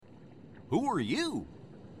Who are you?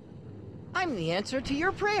 I'm the answer to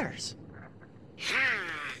your prayers.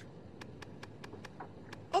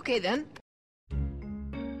 Okay, then.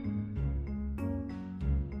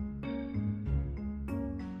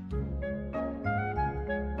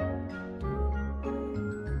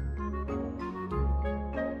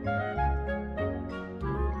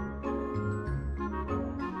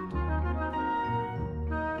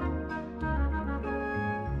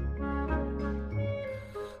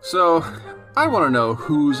 So, I want to know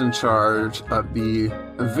who's in charge of the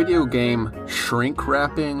video game shrink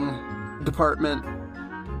wrapping department,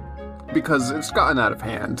 because it's gotten out of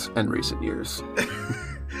hand in recent years.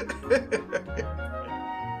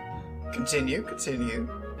 Continue.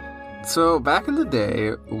 So, back in the day,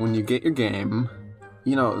 when you get your game,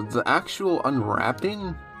 the actual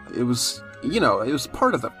unwrapping, it was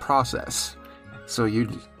part of the process. So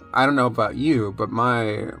I don't know about you, but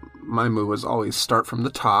my move was always start from the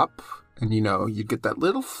top, and you'd get that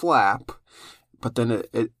little flap, but then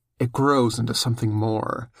it grows into something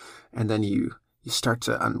more, and then you start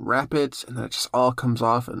to unwrap it, and then it just all comes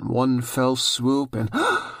off in one fell swoop, and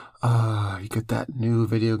you get that new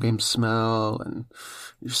video game smell, and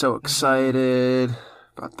you're so excited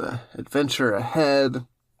about the adventure ahead.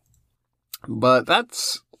 But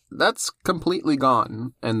that's completely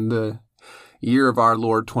gone in the year of our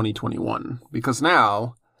Lord 2021, because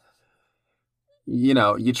now,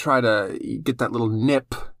 you try to get that little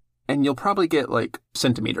nip, and you'll probably get like a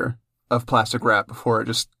centimeter of plastic wrap before it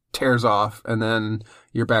just tears off, and then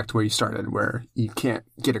you're back to where you started, where you can't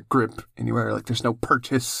get a grip anywhere, like there's no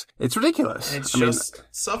purchase. It's ridiculous. And it's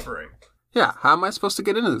suffering. Yeah, how am I supposed to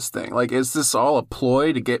get into this thing? Like, is this all a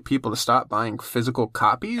ploy to get people to stop buying physical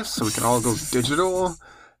copies so we can all go digital?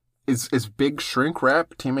 Is Big Shrink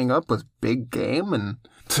Wrap teaming up with Big Game and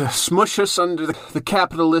to smush us under the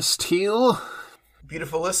capitalist heel?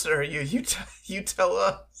 Beautiful listener, you tell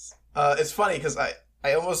us. It's funny because I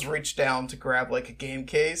almost reached down to grab like a game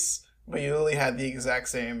case, but you literally had the exact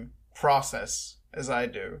same process as I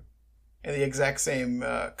do, and the exact same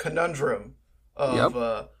conundrum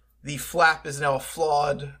of the flap is now a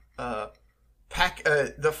flawed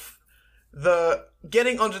the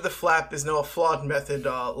getting under the flap is now a flawed method,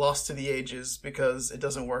 lost to the ages because it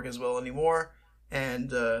doesn't work as well anymore,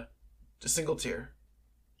 and a single tier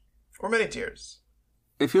or many tiers.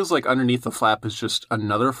 It feels like underneath the flap is just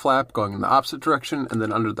another flap going in the opposite direction, and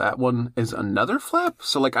then under that one is another flap.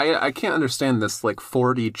 So, like, I can't understand this, like,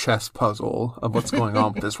 4D chess puzzle of what's going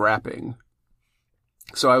on with this wrapping.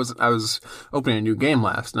 So I was opening a new game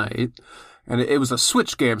last night, and it was a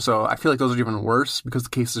Switch game, so I feel like those are even worse because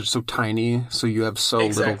the cases are so tiny, so you have so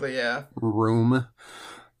little room.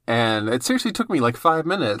 And it seriously took me like 5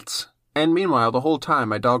 minutes. And meanwhile, the whole time,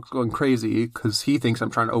 my dog's going crazy because he thinks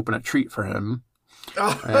I'm trying to open a treat for him.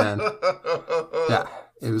 And yeah,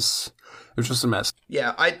 it was just a mess.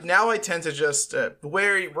 Yeah, I tend to just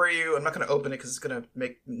where you? I'm not going to open it because it's going to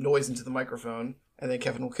make noise into the microphone, and then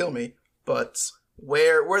Kevin will kill me. But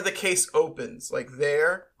where the case opens, like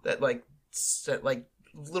there, that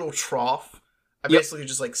little trough, I basically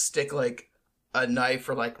just like stick like a knife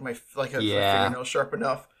or like a fingernail sharp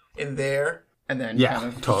enough in there, and then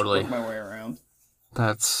kind of totally work my way around.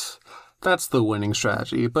 That's the winning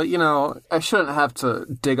strategy. But, I shouldn't have to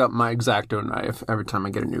dig up my X-Acto knife every time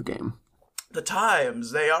I get a new game. The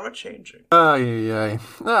times, they are changing. All right.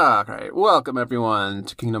 Welcome, everyone,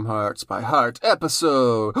 to Kingdom Hearts by Heart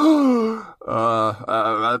episode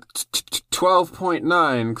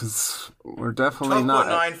 12.9, because we're definitely not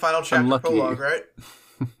 12.9 final chapter unlucky. Prologue, right?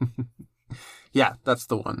 Yeah, that's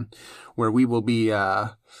the one, where we will be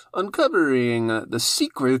uncovering the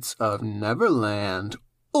secrets of Neverland.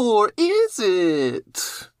 Or is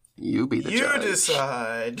it? You be the judge. You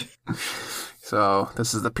decide. So,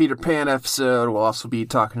 this is the Peter Pan episode. We'll also be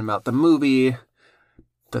talking about the movie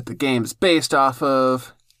that the game is based off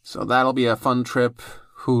of. So that'll be a fun trip.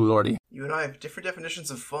 Whoo, lordy. You and I have different definitions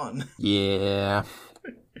of fun. Yeah.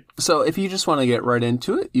 So if you just want to get right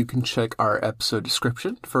into it, you can check our episode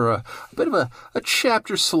description for a bit of a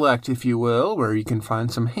chapter select, if you will, where you can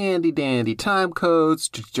find some handy-dandy time codes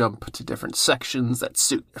to jump to different sections that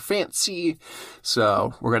suit your fancy.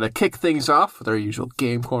 So we're going to kick things off with our usual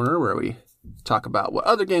game corner, where we talk about what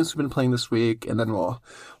other games we've been playing this week, and then we'll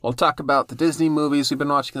talk about the Disney movies we've been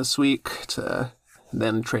watching this week, to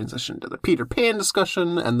then transition to the Peter Pan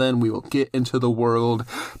discussion, and then we will get into the world.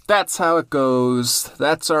 That's how it goes.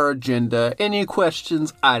 That's our agenda. Any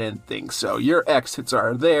questions? I didn't think so. Your exits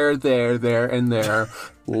are there, and there.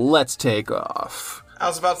 Let's take off. I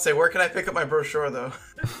was about to say, where can I pick up my brochure, though?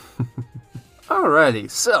 Alrighty,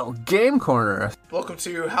 so Game Corner. Welcome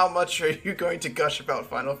to How Much Are You Going to Gush About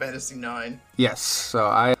Final Fantasy IX? Yes, so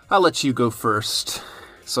I'll let you go first.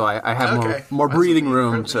 So I have Okay. more Might as breathing well be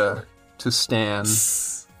room incredibly to stand.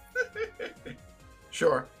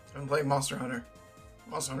 Sure. I'm playing Monster Hunter.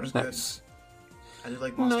 Monster Hunter's good. Nice. I do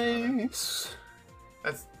like Monster Hunter. Nice.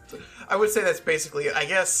 I would say that's basically, I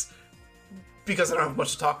guess, because I don't have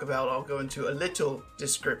much to talk about, I'll go into a little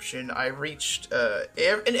description. I reached,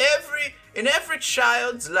 in every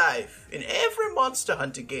child's life, in every Monster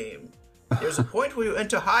Hunter game, there's a point where you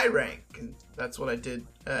enter high rank, and that's what I did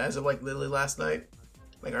as of, like, literally last night,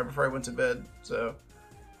 like, right before I went to bed. So,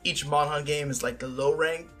 each Mon Hun game is, like, the low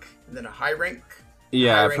rank, and then a high rank.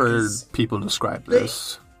 Yeah, High I've rank heard is- people describe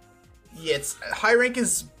this. Yeah, high rank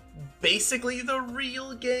is basically the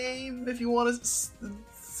real game, if you want to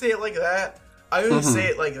say it like that. I only say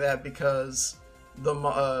it like that because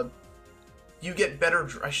you get better.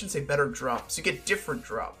 I shouldn't say better drops. You get different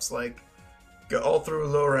drops. Like go all through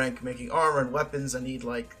low rank, making armor and weapons. I need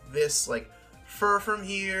like this, like fur from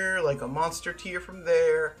here, like a monster tier from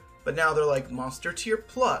there. But now they're like monster tier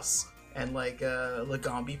plus and like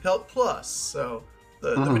Lagombi pelt plus. So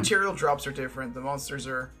the material drops are different. The monsters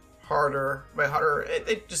are harder. By harder,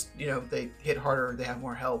 it just, you know, they hit harder, they have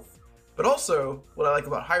more health. But also, what I like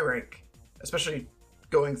about high rank, especially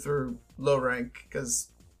going through low rank, because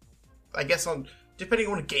I guess depending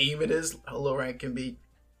on what game it is, a low rank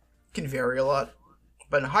can vary a lot.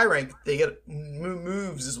 But in high rank, they get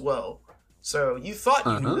moves as well. So you thought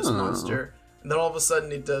you knew this monster, and then all of a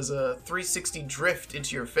sudden it does a 360 drift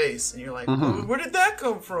into your face, and you're like, where did that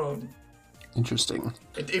come from? Interesting.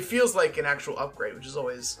 It feels like an actual upgrade, which is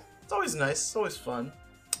always nice. It's always fun,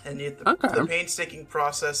 and yet the painstaking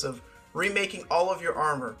process of remaking all of your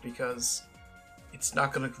armor because it's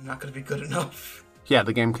not gonna be good enough. Yeah,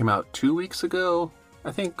 the game came out 2 weeks ago,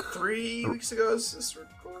 I think. 3 weeks ago is this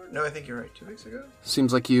record? No, I think you're right. 2 weeks ago.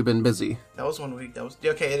 Seems like you've been busy. That was 1 week. That was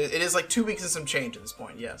okay. It is like 2 weeks and some change at this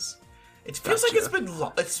point. Yes, it feels like it's been.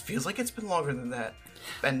 It feels like it's been longer than that,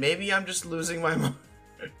 and maybe I'm just losing my mind.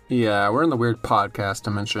 Yeah, we're in the weird podcast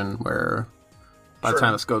dimension where by the True.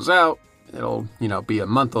 time this goes out, it'll, be a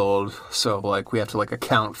month old. So, like, we have to, like,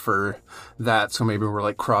 account for that. So maybe we're,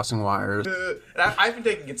 like, crossing wires. And I've been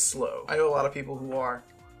taking it slow. I know a lot of people who are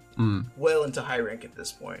well into high rank at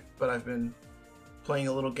this point, but I've been playing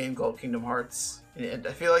a little game called Kingdom Hearts. And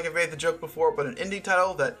I feel like I've made the joke before, but an indie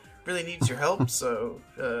title that really needs your help, so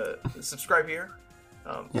subscribe here.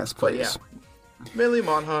 Yes, But please. yeah, mainly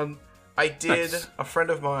Monhun. I did. Nice. A friend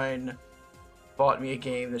of mine bought me a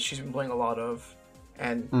game that she's been playing a lot of,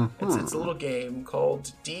 and it's a little game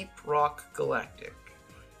called Deep Rock Galactic.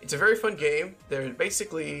 It's a very fun game. There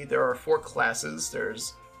are 4 classes.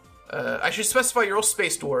 There's I should specify you're all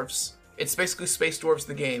space dwarves. It's basically Space Dwarves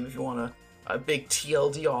the game if you want a big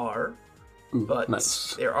TLDR. Ooh, But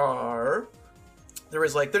nice. there's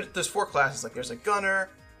 4 classes. Like there's a gunner,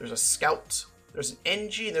 there's a scout, there's an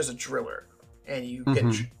NG, and there's a driller. And you get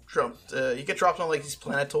dropped. You get dropped on like these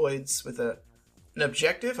planetoids with an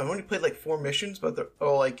objective. I've only played like 4 missions, but they're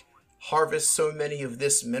all like harvest so many of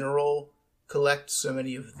this mineral, collect so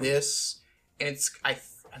many of this, and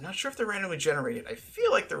I'm not sure if they're randomly generated. I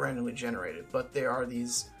feel like they're randomly generated, but there are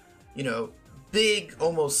these, big,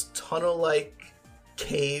 almost tunnel-like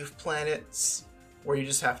cave planets where you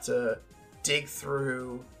just have to dig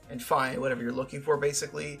through and find whatever you're looking for.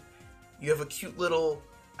 Basically, you have a cute little.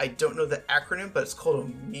 I don't know the acronym, but it's called a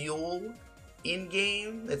mule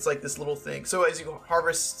in-game. It's like this little thing. So as you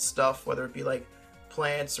harvest stuff, whether it be like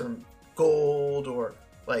plants or gold or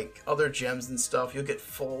like other gems and stuff, you'll get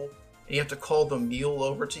full. And you have to call the mule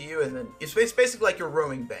over to you, and then it's basically like your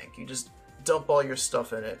roaming bank. You just dump all your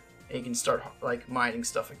stuff in it, and you can start like mining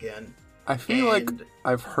stuff again. I feel like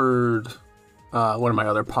I've heard one of my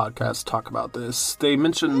other podcasts talk about this. They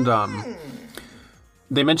mentioned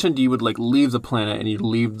you would like leave the planet and you'd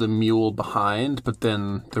leave the mule behind, but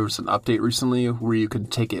then there was an update recently where you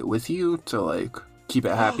could take it with you to like keep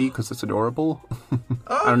it happy because it's adorable.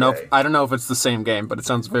 Okay. I don't know if it's the same game, but it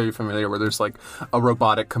sounds very familiar where there's like a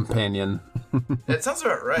robotic companion. That sounds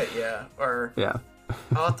about right. Yeah. Or Yeah.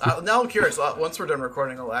 now I'm curious. Once we're done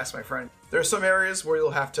recording, I'll ask my friend. There are some areas where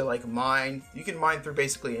you'll have to like mine. You can mine through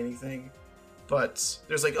basically anything, but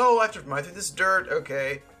there's like, I have to mine through this dirt.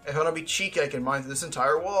 Okay, if I want to be cheeky, I can mine through this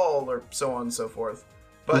entire wall, or so on and so forth.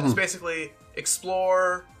 But it's basically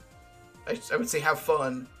explore. I would say have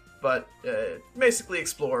fun, but basically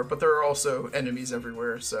explore. But there are also enemies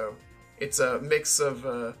everywhere, so it's a mix of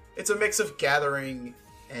gathering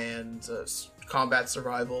and combat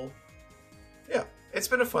survival. Yeah, it's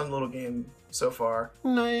been a fun little game so far.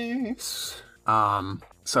 Nice.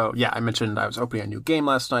 So yeah, I mentioned I was opening a new game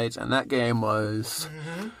last night, and that game was.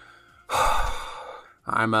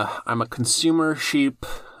 I'm a consumer sheep.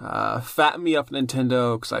 Fatten me up,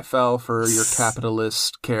 Nintendo, because I fell for your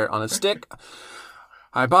capitalist carrot on a stick.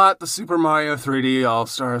 I bought the Super Mario 3D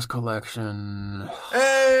All-Stars collection.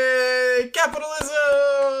 Hey,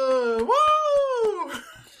 capitalism! Woo!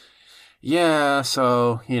 Yeah,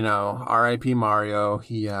 so, R.I.P. Mario.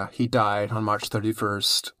 He died on March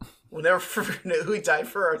 31st. We'll never forget who he died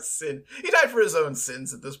for our sin. He died for his own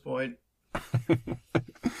sins at this point.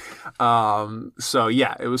 So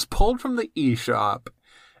yeah, it was pulled from the eShop.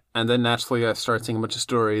 And then naturally I started seeing a bunch of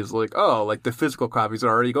stories like, oh, like the physical copies are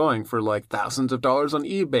already going for like thousands of dollars on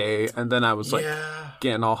eBay. And then I was like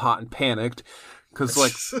getting all hot and panicked because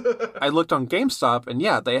like I looked on GameStop and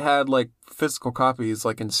yeah, they had like physical copies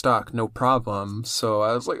like in stock, no problem. So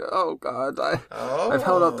I was like, oh God, I've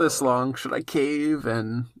held out this long. Should I cave?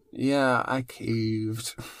 And yeah, I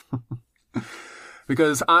caved.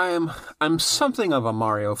 Because I'm something of a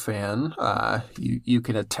Mario fan. You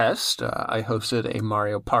can attest. I hosted a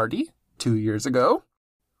Mario party 2 years ago.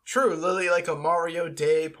 True, literally like a Mario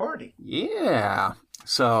Day party. Yeah.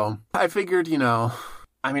 So I figured, I'm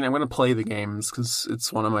going to play the games because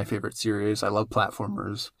it's one of my favorite series. I love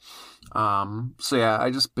platformers. So yeah, I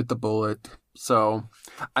just bit the bullet. So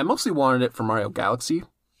I mostly wanted it for Mario Galaxy,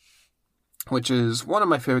 which is one of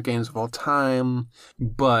my favorite games of all time,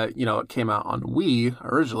 but, it came out on Wii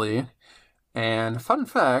originally, and fun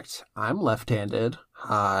fact, I'm left-handed.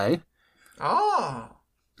 Hi. Oh.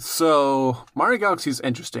 So, Mario Galaxy is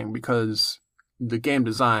interesting because the game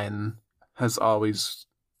design has always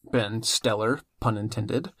been stellar, pun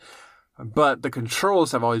intended, but the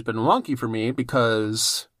controls have always been wonky for me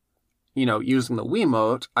because, using the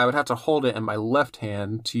Wiimote, I would have to hold it in my left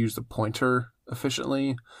hand to use the pointer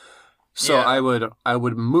efficiently. So yeah. I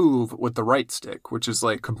would move with the right stick, which is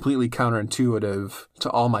like completely counterintuitive to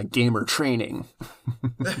all my gamer training.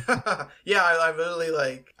 Yeah, I literally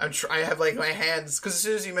like I have like my hands because as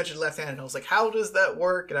soon as you mentioned left-handed, I was like, how does that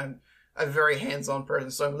work? And I'm a very hands-on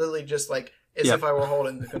person, so I'm literally just like as if I were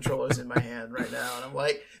holding the controllers in my hand right now, and I'm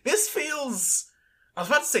like, this feels. I was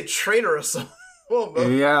about to say traitorous.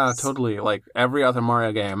 Yeah, totally. Like every other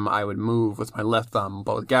Mario game, I would move with my left thumb,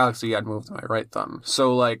 but with Galaxy, I'd move with my right thumb.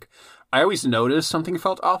 So like, I always noticed something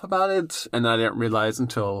felt off about it, and I didn't realize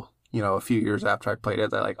until, a few years after I played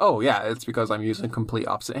it that like, oh yeah, it's because I'm using complete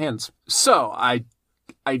opposite hands. So I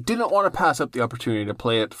didn't want to pass up the opportunity to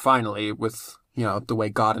play it finally with, the way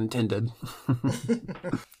God intended.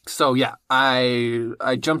 So yeah,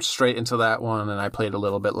 I jumped straight into that one, and I played a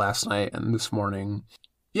little bit last night and this morning.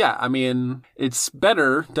 Yeah, I mean, it's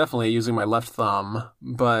better, definitely, using my left thumb,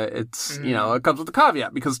 but it's, it comes with a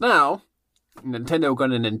caveat, because now, Nintendo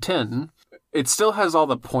gonna Nintendo, it still has all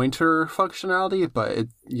the pointer functionality, but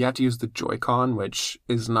you have to use the Joy-Con, which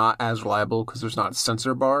is not as reliable, because there's not a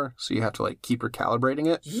sensor bar, so you have to, like, keep recalibrating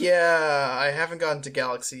it. Yeah, I haven't gotten to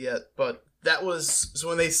Galaxy yet, but that was, so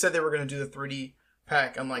when they said they were gonna do the 3D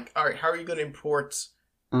pack, I'm like, alright, how are you gonna import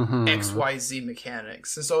XYZ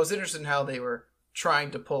mechanics? And so I was interested in how they were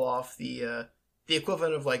trying to pull off the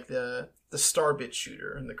equivalent of like the Starbit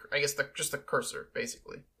shooter and just the cursor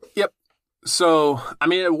basically. Yep. So I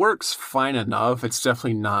mean, it works fine enough. It's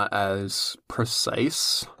definitely not as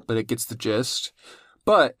precise, but it gets the gist.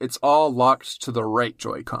 But it's all locked to the right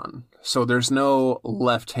Joy-Con, so there's no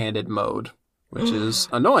left-handed mode, which is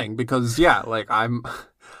annoying because I'm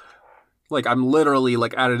literally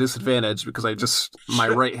like at a disadvantage because my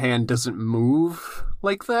right hand doesn't move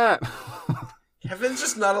like that. Kevin's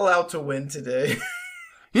just not allowed to win today.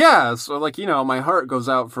 Yeah, so like, my heart goes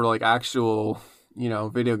out for like actual,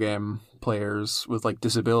 video game players with like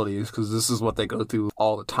disabilities because this is what they go through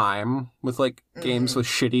all the time with like games with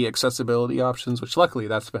shitty accessibility options, which luckily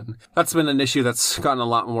that's been an issue that's gotten a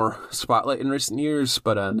lot more spotlight in recent years,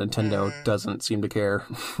 but Nintendo doesn't seem to care.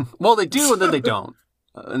 Well, they do and then they don't.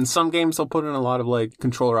 In some games they'll put in a lot of like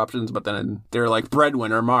controller options, but then they're like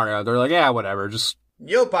breadwinner Mario. They're like, yeah, whatever, just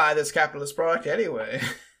you'll buy this capitalist product anyway.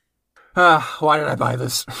 Why did I buy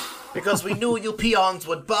this? Because we knew you peons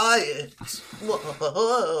would buy it.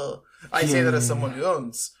 I say that as someone who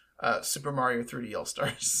owns Super Mario 3D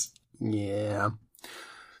All-Stars. Yeah.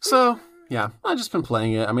 So, yeah, I've just been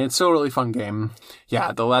playing it. I mean, it's still a really fun game.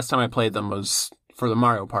 Yeah, the last time I played them was for the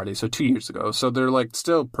Mario Party, so 2 years ago. So they're, like,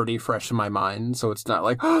 still pretty fresh in my mind. So it's not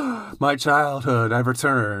like, oh, my childhood, I've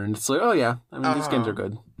returned. It's like, oh, yeah, I mean, these games are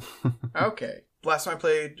good. Okay. Last time I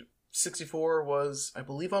played 64 was, I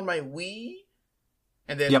believe, on my Wii.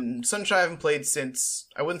 And then Sunshine I haven't played since,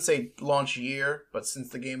 I wouldn't say launch year, but since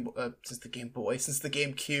the GameCube.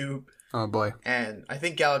 Oh boy. And I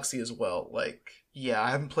think Galaxy as well. Like, yeah,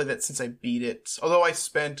 I haven't played that since I beat it. Although I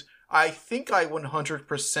think I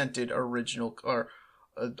 100%ed original, or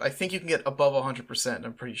I think you can get above 100%,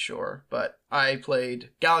 I'm pretty sure. But I played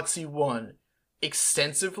Galaxy 1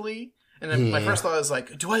 extensively, and then my first thought was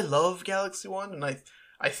like, do I love Galaxy 1? And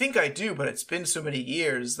I think I do, but it's been so many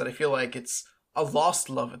years that I feel like it's a lost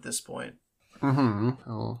love at this point. Mm-hmm.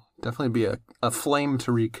 It'll definitely be a flame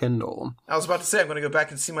to rekindle. I was about to say, I'm going to go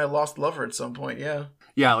back and see my lost lover at some point, yeah.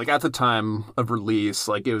 Yeah, like at the time of release,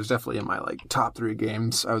 like it was definitely in my like top 3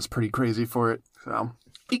 games. I was pretty crazy for it, so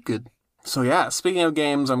be good. So yeah, speaking of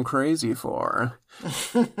games I'm crazy for,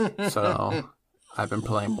 so I've been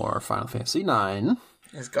playing more Final Fantasy IX.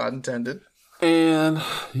 As God intended. And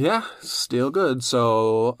yeah, still good.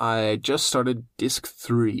 So I just started Disc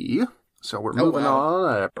 3. So we're moving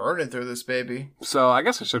on. Burning through this baby. So I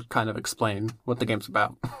guess I should kind of explain what the game's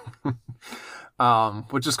about.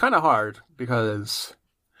 Which is kind of hard because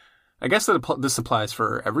I guess that this applies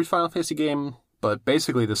for every Final Fantasy game, but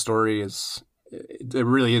basically the story it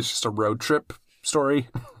really is just a road trip story.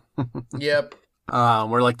 Yep.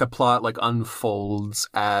 Where like the plot like unfolds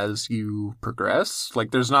as you progress.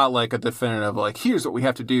 Like there's not like a definitive like here's what we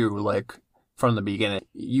have to do like from the beginning.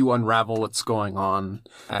 You unravel what's going on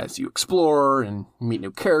as you explore and meet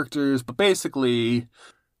new characters, but basically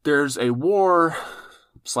there's a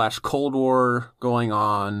war/Cold War going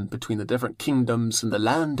on between the different kingdoms in the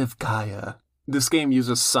land of Gaia. This game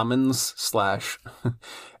uses summons /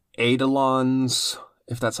 Eidolons,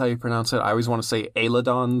 if that's how you pronounce it. I always want to say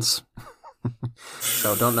Eidolons.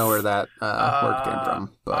 So don't know where that word came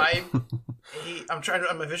from. But I'm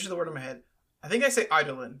envisioning the word in my head. I think I say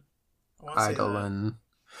Eidolon. Eidolon.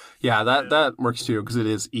 Yeah, that works too because it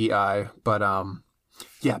is EI. But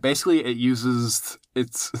yeah, basically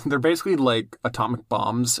they're basically like atomic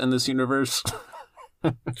bombs in this universe.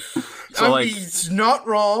 So it's not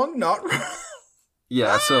wrong.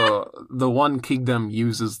 Yeah, so the one kingdom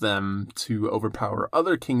uses them to overpower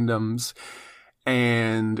other kingdoms,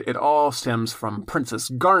 and it all stems from Princess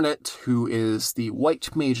Garnet, who is the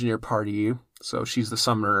white mage in your party. So she's the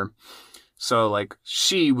summoner. So, like,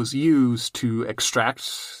 she was used to extract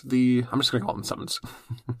I'm just going to call them summons.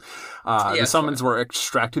 The summons were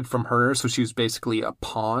extracted from her, so she was basically a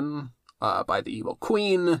pawn by the evil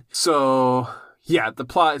queen. So, yeah, the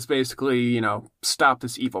plot is basically, stop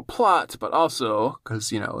this evil plot, but also,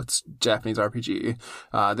 because, it's Japanese RPG,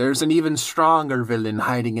 there's an even stronger villain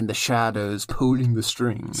hiding in the shadows, pulling the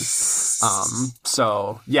strings.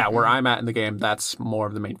 So, yeah, where I'm at in the game, that's more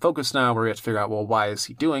of the main focus now, where we have to figure out, well, why is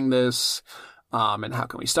he doing this? And how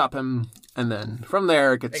can we stop him? And then from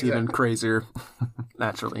there, it gets even crazier,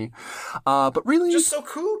 naturally. But really... just so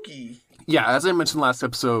kooky. Yeah, as I mentioned last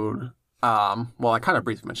episode... well, I kind of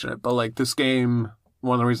briefly mentioned it, but like this game,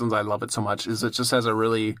 one of the reasons I love it so much is it just has a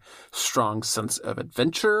really strong sense of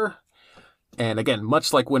adventure. And again,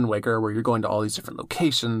 much like Wind Waker, where you're going to all these different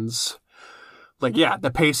locations, like, yeah,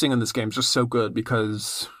 the pacing in this game is just so good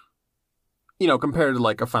because, compared to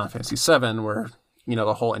like a Final Fantasy VII where,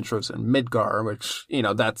 the whole intro's in Midgar, which,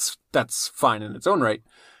 that's fine in its own right.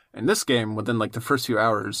 In this game, within like the first few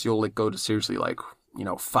hours, you'll like go to seriously like,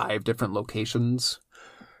 5 different locations.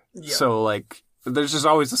 Yeah. So, like, there's just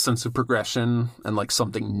always a sense of progression and, like,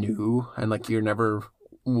 something new. And, like, you're never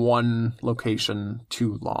one location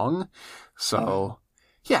too long. So,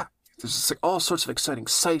 yeah, there's just, like, all sorts of exciting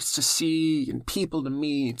sights to see and people to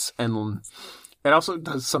meet. And it also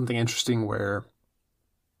does something interesting where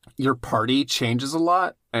your party changes a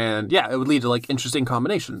lot. And, yeah, it would lead to, like, interesting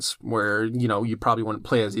combinations where, you probably wouldn't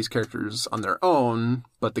play as these characters on their own.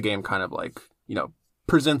 But the game kind of, like,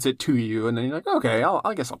 presents it to you, and then you're like, okay,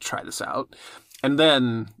 I guess I'll try this out. And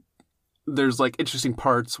then there's like interesting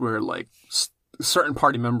parts where like certain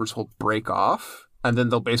party members will break off, and then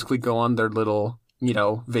they'll basically go on their little,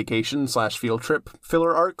 vacation / field trip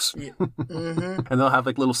filler arcs. Yeah. Mm-hmm. And they'll have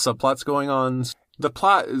like little subplots going on. The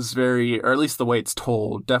plot is or at least the way it's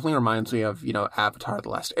told, definitely reminds me of, Avatar: The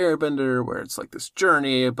Last Airbender, where it's like this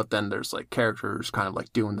journey, but then there's like characters kind of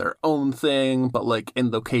like doing their own thing, but like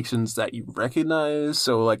in locations that you recognize.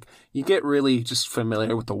 So like you get really just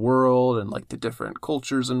familiar with the world and like the different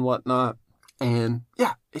cultures and whatnot. And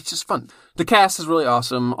yeah, it's just fun. The cast is really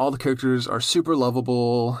awesome. All the characters are super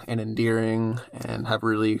lovable and endearing and have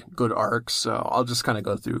really good arcs. So I'll just kind of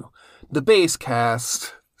go through the base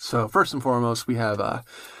cast. So first and foremost, we have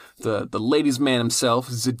the ladies' man himself,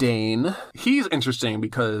 Zidane. He's interesting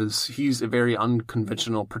because he's a very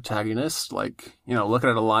unconventional protagonist. Like, look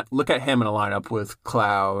at him in a lineup with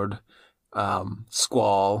Cloud,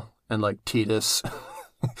 Squall, and like Tidus.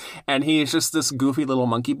 And he's just this goofy little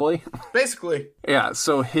monkey boy. Basically. Yeah,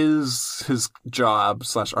 so his job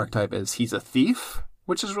 / archetype is he's a thief,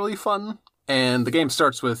 which is really fun. And the game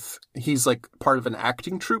starts with he's like part of an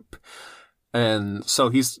acting troupe. And so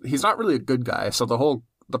he's not really a good guy. So the whole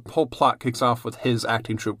plot kicks off with his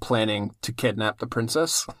acting troupe planning to kidnap the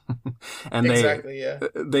princess. And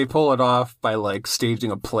they pull it off by like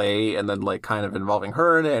staging a play and then like kind of involving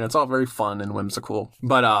her in it, and it's all very fun and whimsical.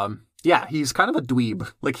 But yeah, he's kind of a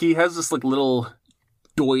dweeb. Like he has this like little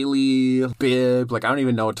doily bib, like I don't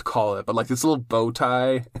even know what to call it, but like this little bow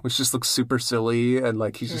tie which just looks super silly, and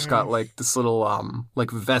like he's just got like this little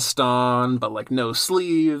like vest on but like no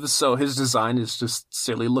sleeves, so his design is just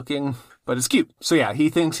silly looking, but it's cute. So yeah, he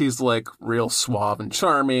thinks he's like real suave and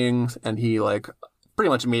charming, and he like pretty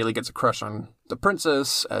much immediately gets a crush on the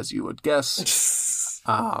princess, as you would guess.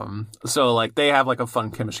 So like they have like a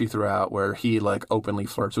fun chemistry throughout where he like openly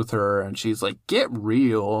flirts with her and she's like, get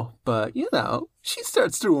real, but you know, she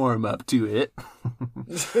starts to warm up to it.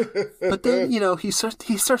 But then, you know, he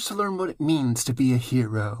starts to learn what it means to be a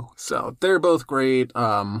hero. So they're both great.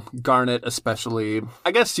 Garnet especially, I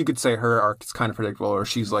guess you could say her arc is kind of predictable, or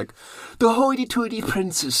she's like the hoity-toity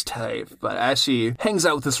princess type, but as she hangs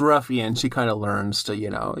out with this ruffian, she kind of learns to, you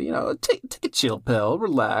know, take a chill pill,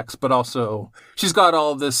 relax, but also she's got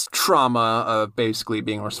all this trauma of basically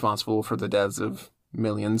being responsible for the deaths of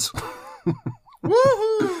millions.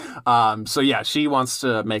 Woohoo! So yeah, she wants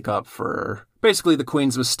to make up for basically the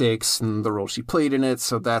queen's mistakes and the role she played in it.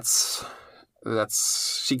 So that's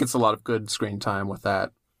she gets a lot of good screen time with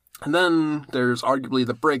that. And then there's arguably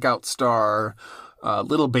the breakout star,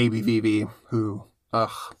 little baby Vivi, who,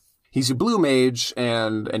 he's a blue mage,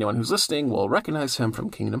 and anyone who's listening will recognize him from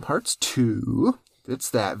Kingdom Hearts 2. It's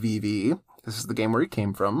that Vivi. This is the game where he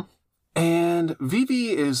came from. And Vivi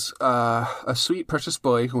is a sweet, precious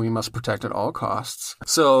boy who we must protect at all costs.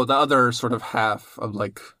 So the other sort of half of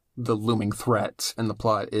like the looming threat in the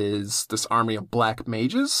plot is this army of black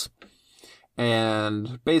mages.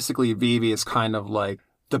 And basically Vivi is kind of like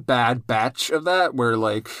the bad batch of that, where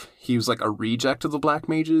like he was like a reject of the black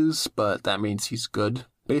mages, but that means he's good,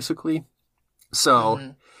 basically.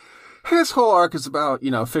 So his whole arc is about, you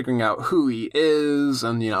know, figuring out who he is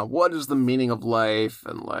and, you know, what is the meaning of life,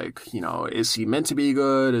 and like, you know, is he meant to be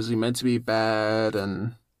good? Is he meant to be bad?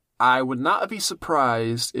 And I would not be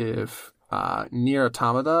surprised if Nier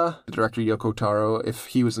Automata, the director Yoko Taro, if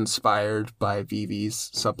he was inspired by Vivi's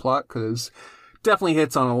subplot, because definitely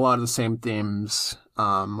hits on a lot of the same themes,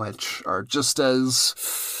 which are just as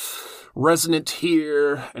resonant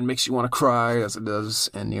here and makes you want to cry as it does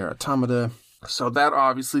in Nier Automata. So that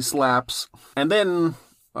obviously slaps. And then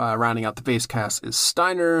rounding out the base cast is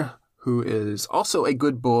Steiner, who is also a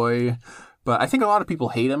good boy, but I think a lot of people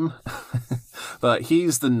hate him. But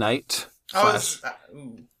he's the knight. I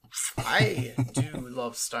do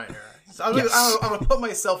love Steiner. I'm going to put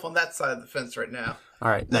myself on that side of the fence right now.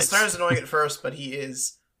 All right. Nice. Steiner's annoying at first, but he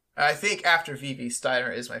is... I think after Vivi,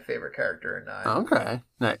 Steiner is my favorite character in 9. Okay.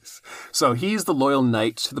 Nice. So he's the loyal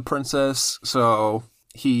knight to the princess, so...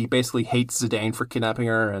 He basically hates Zidane for kidnapping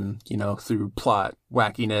her, and, you know, through plot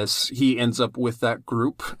wackiness, he ends up with that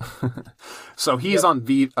group. So he's on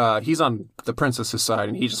the princess's side,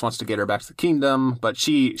 and he just wants to get her back to the kingdom. But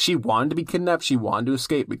she wanted to be kidnapped. She wanted to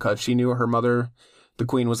escape because she knew her mother, the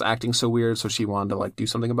queen, was acting so weird. So she wanted to like do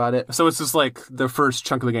something about it. So it's just like the first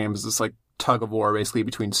chunk of the game is this like tug of war basically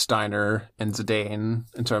between Steiner and Zidane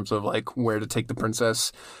in terms of like where to take the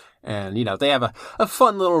princess. And, you know, they have a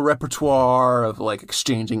fun little repertoire of, like,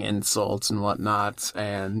 exchanging insults and whatnot.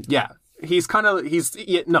 And, yeah, he's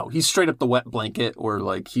straight up the wet blanket, or,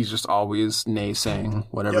 like, he's just always naysaying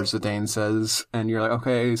whatever Zidane says. And you're like,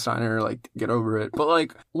 okay, Steiner, like, get over it. But,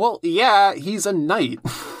 like, well, yeah, he's a knight.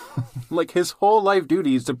 Like, his whole life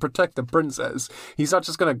duty is to protect the princess. He's not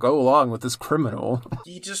just gonna go along with this criminal.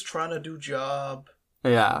 He's just trying to do job.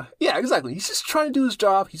 Yeah, exactly. He's just trying to do his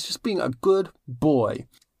job. He's just being a good boy.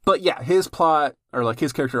 But yeah, his plot, or like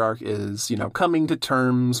his character arc is, you know, coming to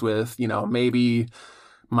terms with, you know, maybe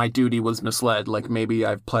my duty was misled. Like maybe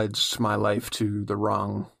I've pledged my life to the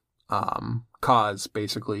wrong cause,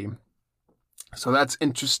 basically. So that's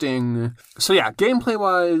interesting. So yeah, gameplay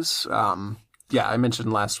wise, I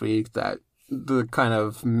mentioned last week that the kind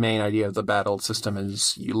of main idea of the battle system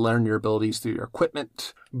is you learn your abilities through your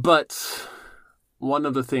equipment. But one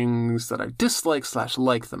of the things that I dislike /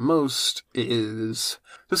 like the most is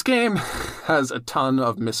this game has a ton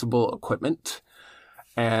of missable equipment.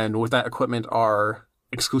 And with that equipment are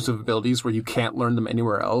exclusive abilities where you can't learn them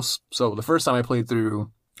anywhere else. So the first time I played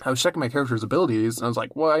through I was checking my character's abilities, and I was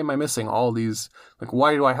like, why am I missing all these? Like,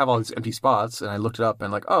 why do I have all these empty spots? And I looked it up,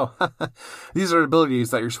 and like, oh, these are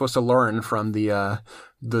abilities that you're supposed to learn from the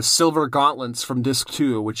silver gauntlets from Disc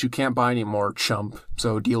 2, which you can't buy anymore, chump.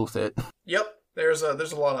 So deal with it. Yep, there's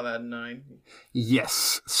a lot of that in 9.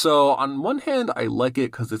 Yes. So on one hand, I like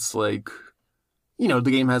it because it's like, you know,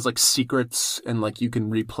 the game has like secrets, and like you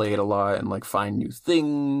can replay it a lot and like find new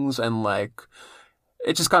things, and like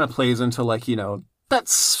it just kind of plays into like, you know, that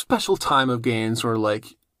special time of games where like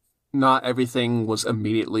not everything was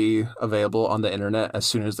immediately available on the internet as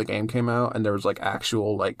soon as the game came out, and there was like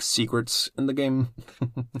actual like secrets in the game.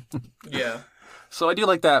 Yeah. So I do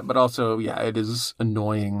like that, but also, yeah, it is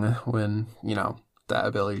annoying when, you know, that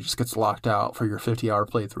ability just gets locked out for your 50-hour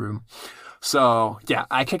playthrough. So, yeah,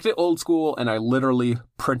 I kicked it old school, and I literally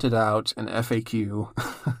printed out an FAQ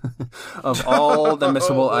of all the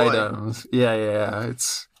missable items. Yeah.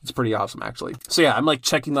 It's pretty awesome, actually. So, yeah, I'm, like,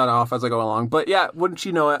 checking that off as I go along. But, yeah, wouldn't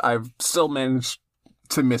you know it, I've still managed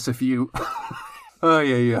to miss a few. Oh,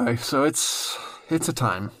 yeah. So it's a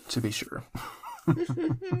time, to be sure.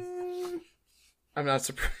 I'm not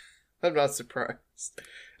surprised.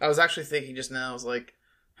 I was actually thinking just now, I was like,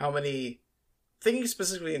 thinking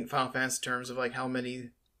specifically in Final Fantasy terms of like how many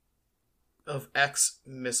of X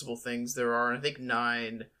missable things there are, and I think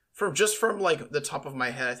 9, from like the top of my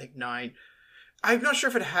head, I think 9. I'm not sure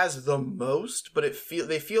if it has the most, but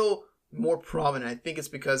they feel more prominent. I think it's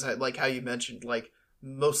because like how you mentioned, like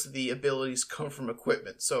most of the abilities come from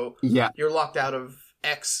equipment. So yeah, you're locked out of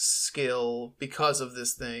X skill because of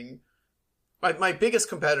this thing. My biggest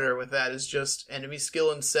competitor with that is just enemy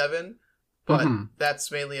skill in 7, but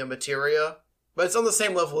that's mainly a materia. But it's on the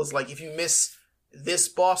same level as, like, if you miss this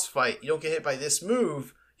boss fight, you don't get hit by this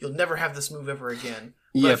move, you'll never have this move ever again.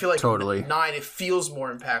 But I feel like totally. 9, it feels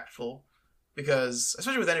more impactful. Because,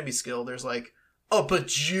 especially with enemy skill, there's, like, a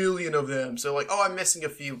bajillion of them. So, like, oh, I'm missing a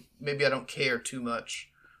few, maybe I don't care too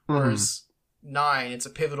much. Whereas 9, it's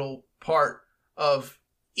a pivotal part of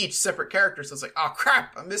each separate character, so it's like, oh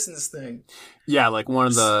crap, I'm missing this thing. Yeah, like one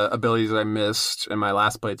of the abilities that I missed in my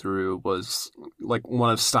last playthrough was like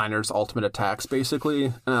one of Steiner's ultimate attacks, basically.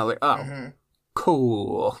 And I was like, oh,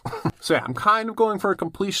 cool. So yeah, I'm kind of going for a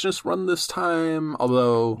completionist run this time,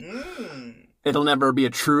 although it'll never be a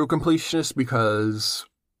true completionist because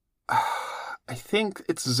I think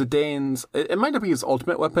it's Zidane's, it might not be his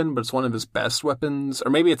ultimate weapon, but it's one of his best weapons, or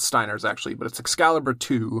maybe it's Steiner's actually, but it's Excalibur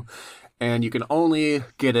 2. And you can only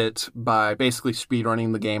get it by basically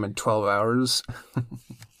speedrunning the game in 12 hours.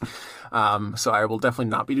 So I will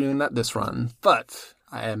definitely not be doing that this run. But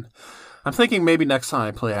I'm thinking maybe next time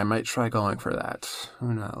I play, I might try going for that.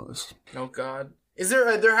 Who knows? Oh God,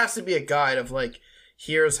 there has to be a guide of like,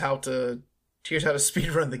 here's how to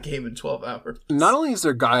speedrun the game in 12 hours. Not only is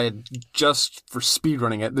there a guide just for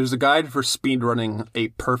speedrunning it, there's a guide for speedrunning a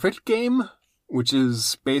perfect game, which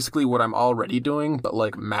is basically what I'm already doing, but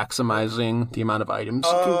like maximizing the amount of items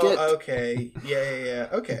you can get. Okay. Yeah.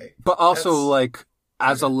 Okay. But also like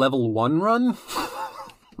as a level 1 run.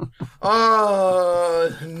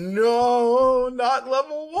 No, not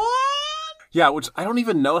level 1. Yeah, which I don't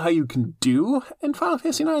even know how you can do in Final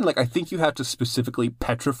Fantasy IX. Like, I think you have to specifically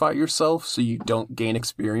petrify yourself so you don't gain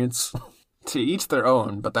experience. To each their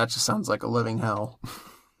own, but that just sounds like a living hell.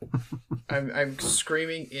 I'm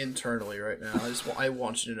screaming internally right now. I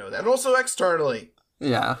want you to know that, and also externally.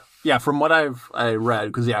 Yeah. From what I read,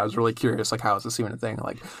 because I was really curious, like how is this even a thing?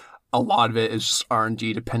 Like, a lot of it is just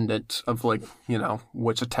RNG dependent of like, you know,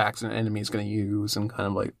 which attacks an enemy is going to use and kind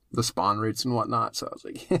of like the spawn rates and whatnot. So I was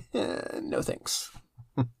like, no thanks.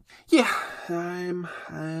 Yeah,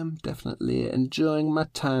 I'm definitely enjoying my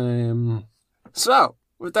time. So,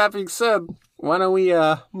 with that being said, why don't we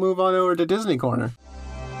move on over to Disney Corner?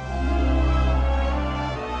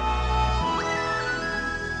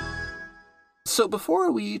 So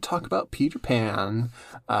before we talk about Peter Pan,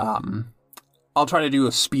 I'll try to do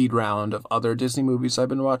a speed round of other Disney movies I've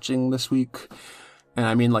been watching this week. And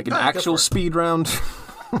I mean like an actual speed round.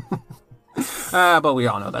 But we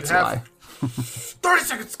all know that's a lie. 30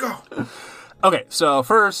 seconds, go! Okay, so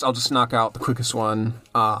first I'll just knock out the quickest one.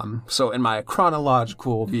 So in my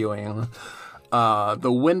chronological viewing, The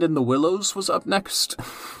Wind in the Willows was up next.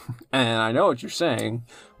 And I know what you're saying.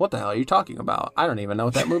 What the hell are you talking about? I don't even know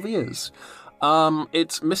what that movie is.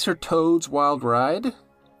 It's Mr. Toad's Wild Ride,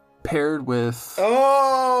 paired with...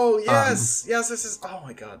 Oh, yes! Yes, this is... Oh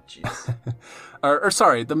my god, jeez. or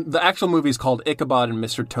sorry, the actual movie is called Ichabod and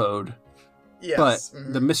Mr. Toad. Yes.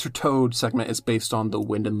 But the Mr. Toad segment is based on The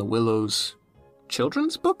Wind in the Willows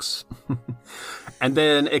children's books. And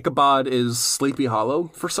then Ichabod is Sleepy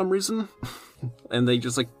Hollow for some reason. And they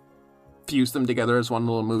just like fuse them together as one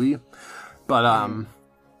little movie. But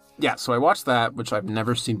yeah, so I watched that, which I've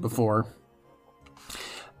never seen before.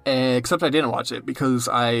 Except I didn't watch it because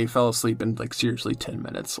I fell asleep in like seriously 10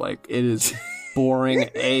 minutes. Like, it is boring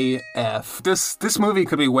AF. This movie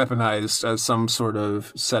could be weaponized as some sort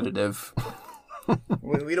of sedative.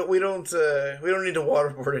 we don't need to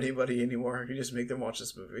waterboard anybody anymore. You just make them watch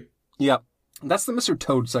this movie. Yep. That's the Mr.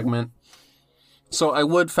 Toad segment. So I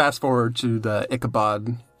would fast forward to the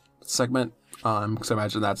Ichabod segment, because I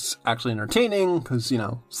imagine that's actually entertaining, because, you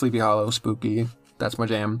know, Sleepy Hollow, spooky, that's my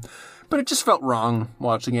jam. But it just felt wrong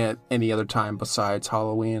watching it any other time besides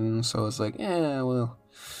Halloween, so I was like, well,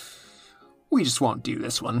 we just won't do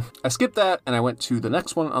this one. I skipped that, and I went to the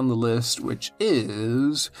next one on the list, which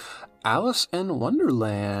is Alice in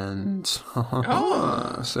Wonderland.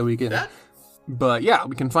 So we can... But yeah,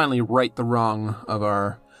 we can finally right the wrong of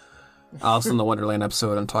our Alice in the Wonderland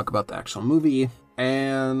episode and talk about the actual movie.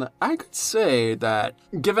 And I could say that,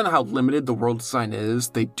 given how limited the world design is,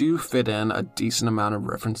 they do fit in a decent amount of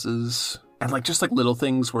references. And like just like little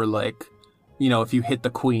things where like, you know, if you hit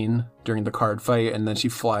the queen during the card fight and then she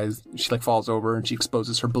like falls over and she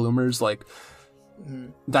exposes her bloomers, like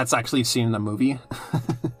that's actually seen in the movie,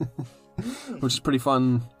 which is pretty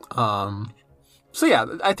fun. So yeah,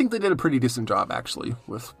 I think they did a pretty decent job actually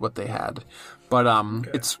with what they had. But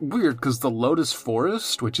It's weird because the Lotus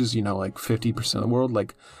Forest, which is, you know, like 50% of the world,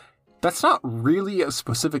 like that's not really a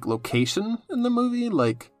specific location in the movie.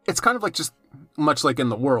 Like it's kind of like just much like in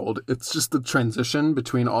the world. It's just the transition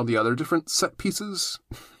between all the other different set pieces.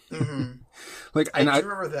 Mm-hmm. Like I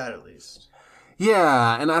remember that at least.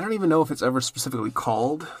 Yeah, and I don't even know if it's ever specifically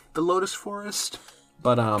called the Lotus Forest,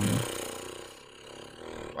 but I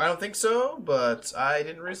don't think so, but I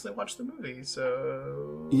didn't recently watch the movie,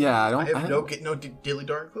 so yeah, I have no dilly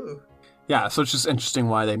darn clue. Yeah, so it's just interesting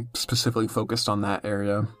why they specifically focused on that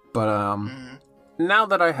area. But now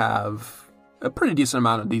that I have a pretty decent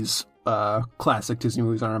amount of these classic Disney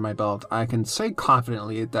movies under my belt, I can say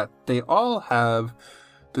confidently that they all have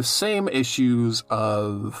the same issues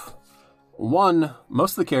of, one,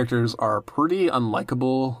 most of the characters are pretty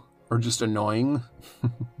unlikable or just annoying.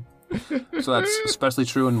 So that's especially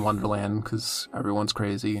true in Wonderland because everyone's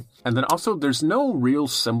crazy. And then also there's no real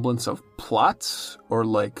semblance of plot or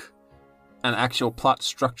like an actual plot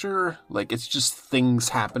structure. Like it's just things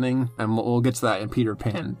happening, and we'll get to that in Peter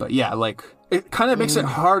Pan. But yeah, like it kind of makes it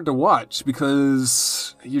hard to watch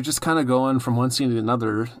because you're just kind of going from one scene to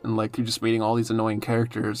another, and like you're just meeting all these annoying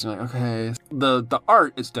characters. And you're like, okay, the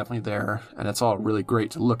art is definitely there, and it's all really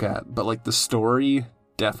great to look at. But like the story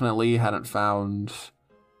definitely hadn't found,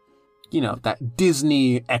 you know, that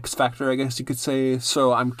Disney X factor, I guess you could say.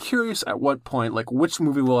 So I'm curious at what point, like, which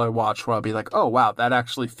movie will I watch where I'll be like, oh, wow, that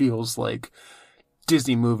actually feels like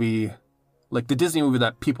Disney movie, like the Disney movie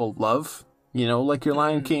that people love, you know, like your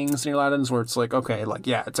Lion Kings and your Aladdins, where it's like, okay, like,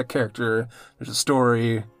 yeah, it's a character, there's a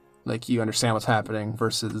story, like, you understand what's happening,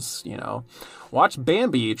 versus, you know, watch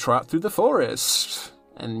Bambi trot through the forest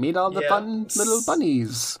and meet all the fun little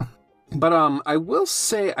bunnies. But I will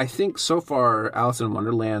say, I think so far, Alice in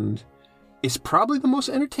Wonderland is probably the most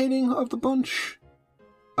entertaining of the bunch,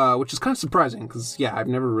 which is kind of surprising because, yeah, I've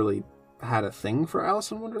never really had a thing for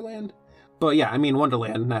Alice in Wonderland. But yeah, I mean,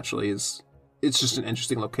 Wonderland naturally it's just an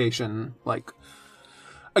interesting location. Like,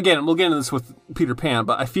 again, we'll get into this with Peter Pan,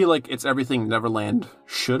 but I feel like it's everything Neverland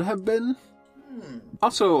should have been.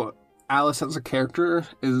 Also, Alice as a character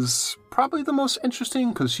is probably the most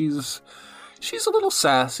interesting because she's a little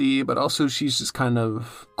sassy, but also she's just kind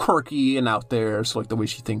of quirky and out there. So like the way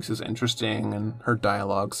she thinks is interesting and her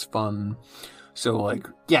dialogue's fun. So like,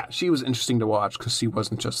 yeah, she was interesting to watch because she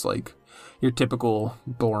wasn't just like your typical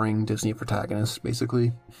boring Disney protagonist,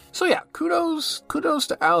 basically. So yeah, kudos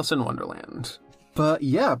to Alice in Wonderland. But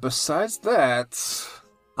yeah, besides that,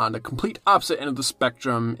 on the complete opposite end of the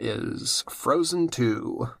spectrum is Frozen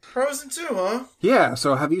 2. Frozen 2, huh? Yeah,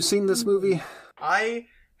 so have you seen this movie? I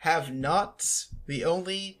have not.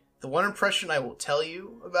 The one impression I will tell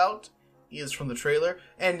you about is from the trailer,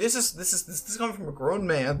 and this is coming from a grown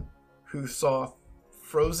man who saw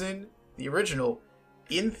Frozen, the original,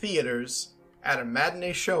 in theaters at a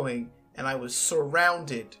matinee showing, and I was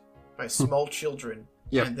surrounded by small children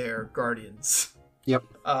and their guardians. Yep.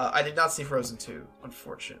 I did not see Frozen 2,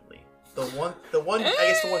 unfortunately. The one I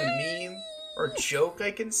guess the one meme or joke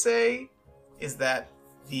I can say is that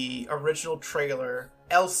the original trailer,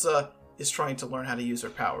 Elsa is trying to learn how to use her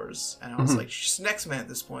powers. And I was like, she's an X-Men at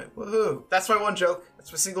this point. Woohoo. That's my one joke.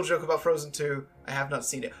 That's my single joke about Frozen 2. I have not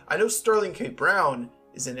seen it. I know Sterling K. Brown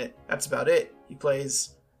is in it. That's about it. He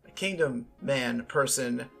plays a kingdom man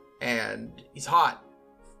person, and he's hot.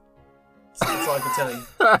 So that's all I can tell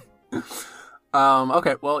you.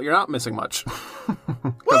 Okay, well, you're not missing much.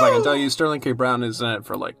 Because I can tell you Sterling K. Brown is in it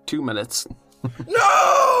for like 2 minutes.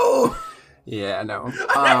 No! Yeah, no.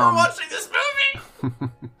 I'm never watching this movie!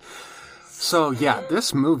 So, yeah,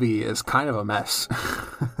 this movie is kind of a mess.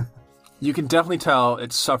 You can definitely tell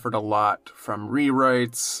it suffered a lot from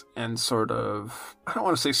rewrites and sort of, I don't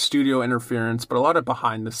want to say studio interference, but a lot of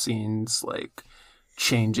behind the scenes, like,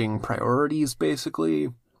 changing priorities, basically.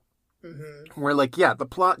 Mm-hmm. Where, like, yeah, the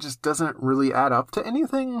plot just doesn't really add up to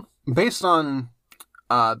anything. Based on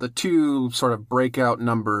the two sort of breakout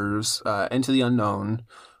numbers, Into the Unknown,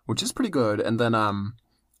 which is pretty good, and then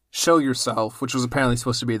Show Yourself, which was apparently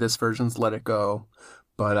supposed to be this version's Let It Go.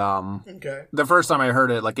 But okay. The first time I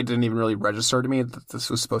heard it, like, it didn't even really register to me that this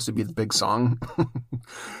was supposed to be the big song.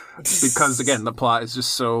 Because, again, the plot is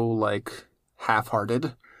just so, like,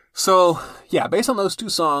 half-hearted. So, yeah, based on those two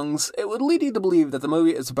songs, it would lead you to believe that the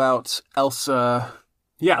movie is about Elsa,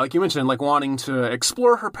 yeah, like you mentioned, like, wanting to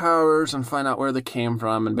explore her powers and find out where they came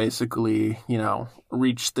from and basically, you know,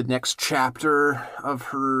 reach the next chapter of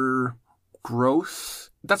her growth.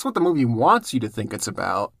 That's what the movie wants you to think it's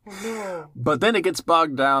about. No. But then it gets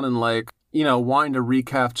bogged down in, like, you know, wanting to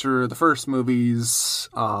recapture the first movie's,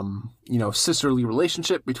 you know, sisterly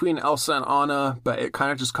relationship between Elsa and Anna, but it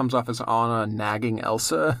kind of just comes off as Anna nagging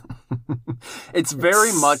Elsa. It's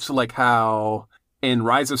very much like how in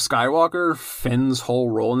Rise of Skywalker, Finn's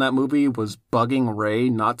whole role in that movie was bugging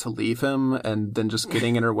Rey not to leave him and then just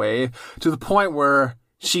getting in her way to the point where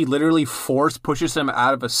she literally force pushes him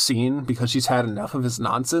out of a scene because she's had enough of his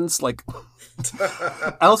nonsense. Like,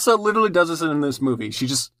 Elsa literally does this in this movie. She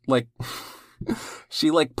just, like,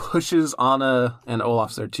 she, like, pushes Anna, and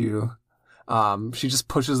Olaf's there, too. She just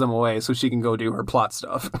pushes them away so she can go do her plot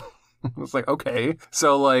stuff. It's like, okay.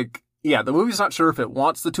 So, like, yeah, the movie's not sure if it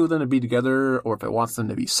wants the two of them to be together or if it wants them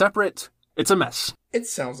to be separate. It's a mess. It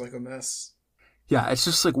sounds like a mess. Yeah, it's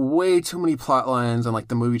just, like, way too many plot lines, and, like,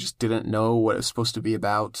 the movie just didn't know what it was supposed to be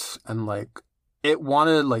about, and, like, it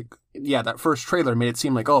wanted, like, yeah, that first trailer made it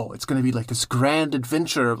seem like, oh, it's gonna be, like, this grand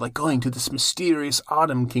adventure of, like, going to this mysterious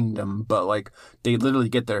autumn kingdom, but, like, they literally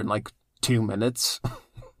get there in, like, 2 minutes,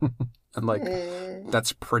 and, like,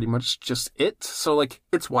 that's pretty much just it, so, like,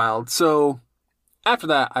 it's wild. So, after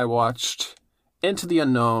that, I watched Into the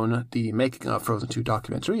Unknown, the Making of Frozen 2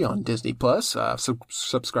 documentary on Disney+.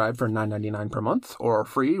 Subscribe for $9.99 per month or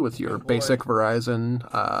free with your basic Verizon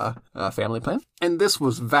family plan. And this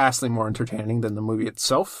was vastly more entertaining than the movie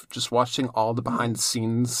itself. Just watching all the behind the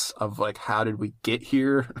scenes of, like, how did we get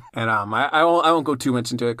here? And I won't go too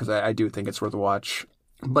much into it because I do think it's worth a watch.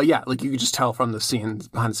 But yeah, like, you could just tell from the scenes,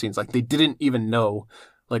 behind the scenes, like, they didn't even know,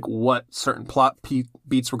 like, what certain plot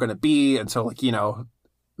beats were going to be. And so, like, you know,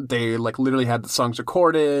 they, like, literally had the songs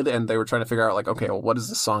recorded and they were trying to figure out, like, okay, well, what is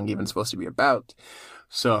this song even supposed to be about?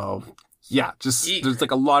 So, yeah, just, there's,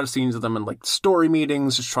 like, a lot of scenes of them in, like, story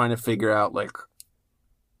meetings, just trying to figure out, like,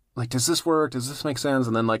 does this work? Does this make sense?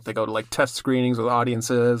 And then, like, they go to, like, test screenings with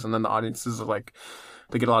audiences, and then the audiences are, like,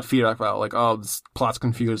 they get a lot of feedback about, like, oh, this plot's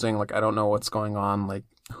confusing, like, I don't know what's going on, like,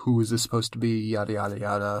 who is this supposed to be, yada, yada,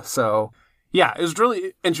 yada. So, yeah, it was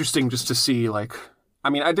really interesting just to see, like, I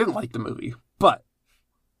mean, I didn't like the movie, but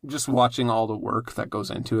just watching all the work that goes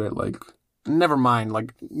into it, like, never mind,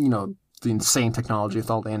 like, you know, the insane technology with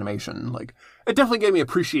all the animation, like, it definitely gave me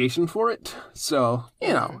appreciation for it. So,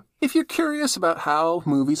 you know, if you're curious about how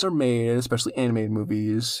movies are made, especially animated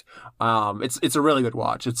movies, it's a really good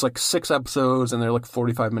watch. It's like 6 episodes and they're like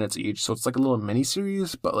 45 minutes each, so it's like a little mini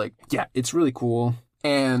series, but, like, yeah, it's really cool.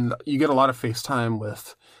 And you get a lot of FaceTime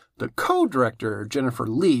with the co-director, Jennifer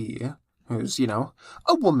Lee, who's, you know,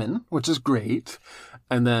 a woman, which is great.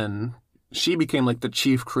 And then she became, like, the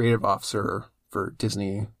chief creative officer for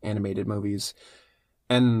Disney animated movies.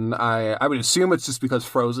 And I would assume it's just because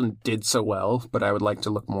Frozen did so well, but I would like to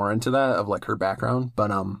look more into that, of, like, her background.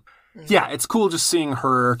 But, yeah, it's cool just seeing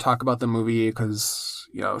her talk about the movie because,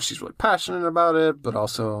 you know, she's really passionate about it, but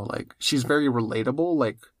also, like, she's very relatable.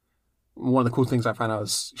 Like, one of the cool things I found out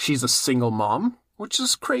is she's a single mom, which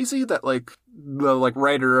is crazy that, like, the, like,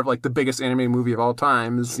 writer of, like, the biggest animated movie of all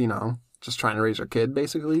time is, you know, just trying to raise her kid,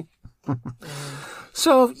 basically.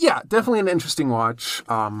 So, yeah, definitely an interesting watch.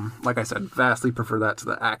 Like I said, vastly prefer that to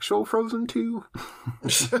the actual Frozen 2.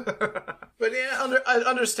 But yeah,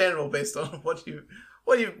 understandable based on what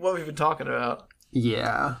we've been talking about.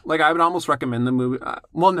 Yeah, like, I would almost recommend the movie.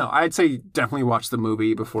 Well, no, I'd say definitely watch the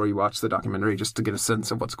movie before you watch the documentary, just to get a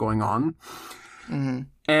sense of what's going on. Mm-hmm.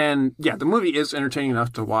 And yeah, the movie is entertaining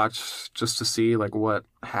enough to watch just to see, like, what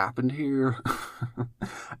happened here.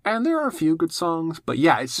 And there are a few good songs, but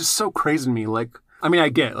yeah, it's just so crazy to me. Like, I mean, I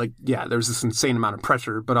get, like, yeah, there's this insane amount of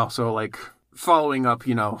pressure, but also, like, following up,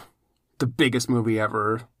 you know, the biggest movie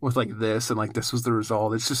ever with like this, and like this was the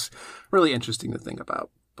result. It's just really interesting to think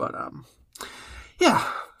about. But yeah,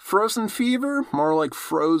 Frozen Fever, more like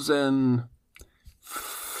Frozen.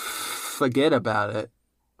 Forget about it.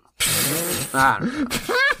 I don't know.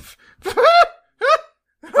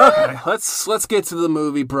 Okay, let's get to the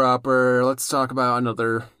movie proper. Let's talk about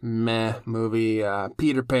another meh movie,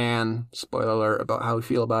 Peter Pan. Spoiler alert about how we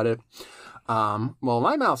feel about it. Well,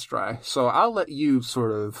 my mouth's dry, so I'll let you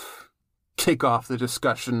sort of kick off the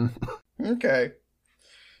discussion. Okay.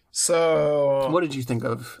 So, What did you think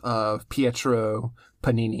of Pietro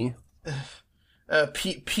Panini?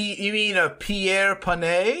 you mean Pierre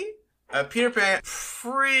Panay? Peter Pan,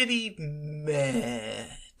 pretty meh,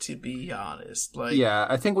 to be honest. Like, Yeah,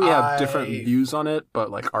 I think we have different views on it,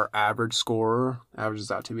 but like our average score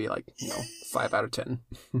averages out to be like 5 out of 10.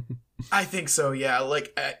 I think so. Yeah,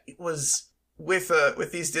 like it was with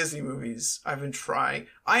these Disney movies. I've been trying.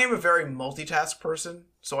 I am a very multitask person,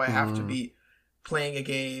 so I have to be playing a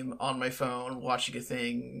game on my phone, watching a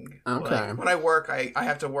thing. Okay. Like, when I work, I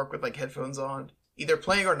have to work with like headphones on, either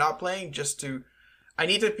playing or not playing, I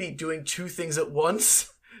need to be doing 2 things at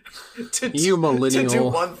once to You millennial. to do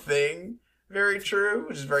one thing. Very true,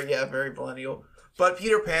 which is very millennial. But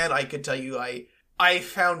Peter Pan, I could tell you, I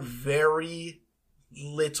found very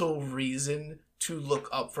little reason to look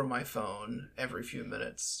up from my phone every few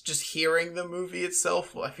minutes. Just hearing the movie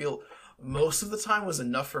itself, I feel most of the time was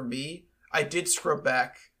enough for me. I did scrub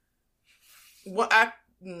back. About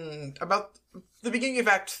the beginning of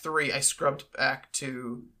Act 3, I scrubbed back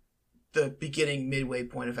to the beginning midway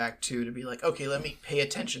point of Act 2 to be like, okay, let me pay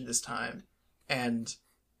attention this time. And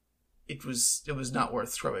it was not worth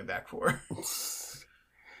scrubbing back for.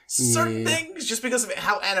 Certain things, just because of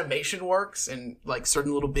how animation works and like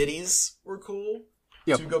certain little bitties were cool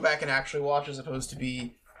to go back and actually watch, as opposed to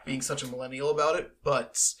being such a millennial about it.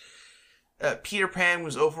 But Peter Pan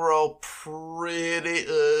was overall pretty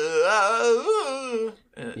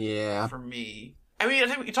for me. I mean, I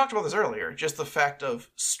think we talked about this earlier. Just the fact of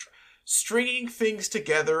stringing things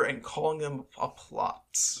together and calling them a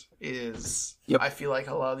plot is, I feel like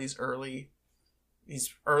a lot of these early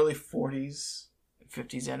 40s,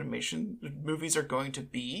 50s animation movies are going to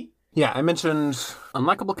be. Yeah, I mentioned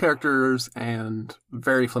unlikable characters and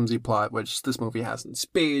very flimsy plot, which this movie has in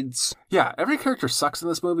spades. Yeah, every character sucks in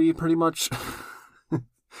this movie, pretty much.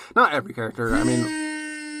 Not every character. I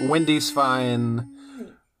mean, Wendy's fine,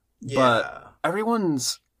 but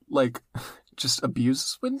everyone's, like, just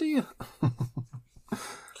abuses Wendy.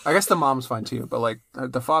 I guess the mom's fine, too, but, like,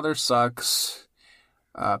 the father sucks.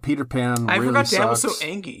 Peter Pan I really forgot sucks. Dan was so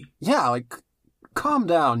angry. Yeah, like, calm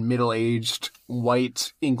down, middle-aged,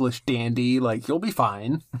 white, English dandy. Like, you'll be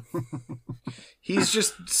fine. He's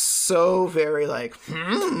just so very, like,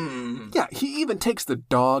 Yeah, he even takes the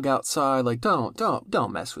dog outside. Like,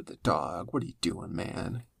 don't mess with the dog. What are you doing,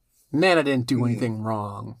 man? Nana didn't do anything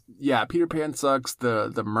wrong. Yeah, Peter Pan sucks.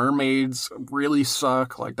 The mermaids really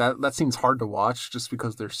suck. Like, that seems hard to watch just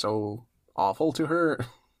because they're so awful to her.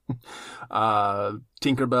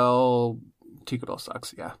 Tinkerbell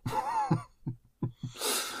sucks, yeah.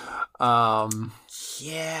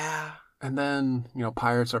 Yeah. And then,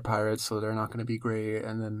 pirates are pirates, so they're not going to be great.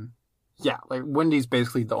 And then, yeah, like, Wendy's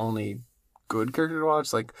basically the only good character to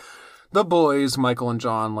watch. Like, the boys, Michael and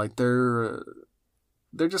John, like, they're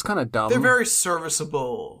just kind of dumb. They're very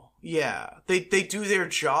serviceable. Yeah. They do their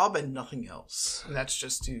job and nothing else. And that's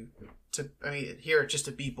just just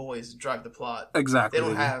to be boys and drive the plot. Exactly. They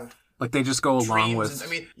don't have... Like, they just go along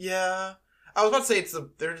with... yeah... I was about to say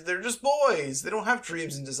they're just boys. They don't have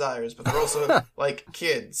dreams and desires, but they're also like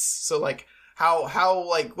kids. So like how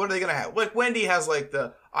like what are they gonna have? Like Wendy has like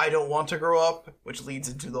the I don't want to grow up, which leads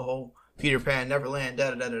into the whole Peter Pan Neverland da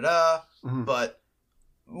da da da da. Mm-hmm. But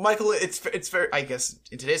Michael, it's very, I guess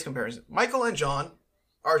in today's comparison, Michael and John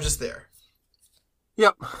are just there.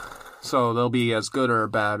 Yep. So they'll be as good or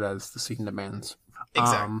bad as the scene demands.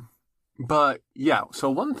 Exactly. But yeah. So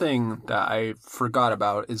one thing that I forgot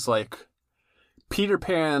about is like, Peter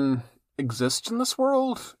Pan exists in this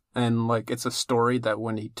world, and, like, it's a story that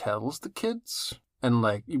when he tells the kids, and,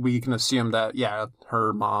 like, we can assume that, yeah,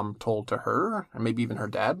 her mom told to her, and maybe even her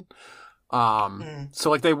dad. So,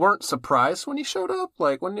 like, they weren't surprised when he showed up,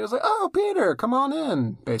 like, when he was like, oh, Peter, come on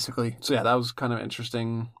in, basically. So, yeah, that was kind of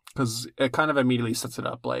interesting, because it kind of immediately sets it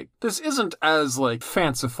up, like, this isn't as, like,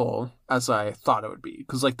 fanciful as I thought it would be,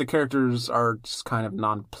 because, like, the characters are just kind of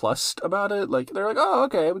nonplussed about it, like, they're like, oh,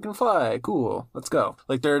 okay, we can fly, cool, let's go.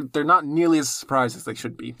 Like, they're not nearly as surprised as they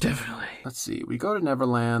should be. Definitely. Let's see, we go to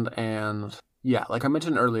Neverland, and, yeah, like I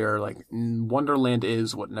mentioned earlier, like, Wonderland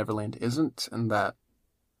is what Neverland isn't, and that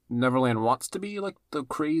Neverland wants to be like the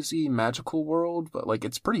crazy magical world, but like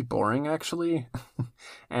it's pretty boring actually.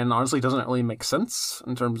 And honestly doesn't really make sense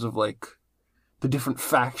in terms of like the different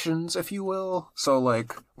factions, if you will. So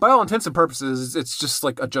like by all intents and purposes, it's just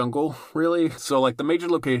like a jungle, really. So like the major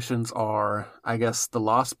locations are, I guess, the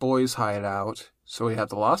Lost Boys hideout. So we have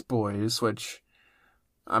the Lost Boys, which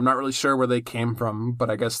I'm not really sure where they came from, but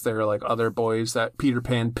I guess they're like other boys that Peter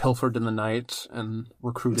Pan pilfered in the night and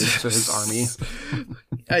recruited to his army.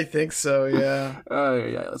 I think so, yeah.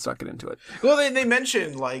 Yeah, let's not get into it. Well, they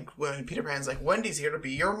mentioned, like, when Peter Pan's like, Wendy's here to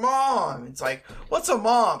be your mom. It's like, what's a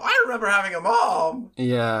mom? I remember having a mom.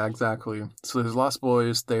 Yeah, exactly. So there's Lost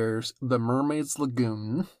Boys, there's the Mermaid's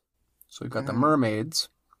Lagoon. So we've got the mermaids.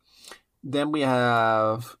 Then we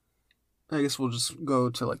have, I guess we'll just go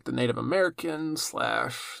to like the Native American /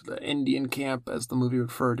 the Indian camp, as the movie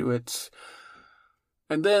referred to it.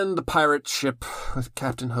 And then the pirate ship with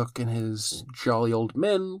Captain Hook and his jolly old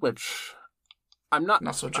men, which I'm not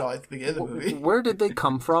so jolly at the beginning of the movie. Where did they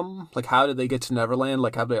come from? Like, how did they get to Neverland?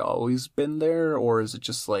 Like, have they always been there? Or is it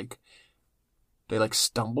just like they like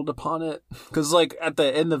stumbled upon it? Because like at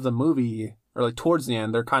the end of the movie, or like towards the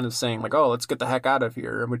end, they're kind of saying like, oh, let's get the heck out of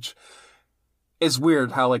here, which is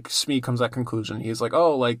weird how like Smee comes to that conclusion. He's like,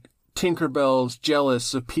 oh, like Tinkerbell's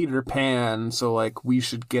jealous of Peter Pan, so like we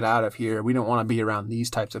should get out of here. We don't want to be around these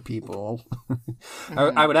types of people.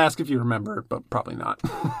 I would ask if you remember, but probably not.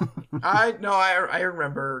 I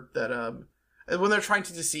remember that when they're trying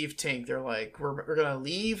to deceive Tink, they're like, we're gonna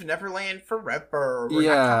leave Neverland forever.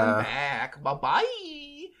 We're not coming back. Bye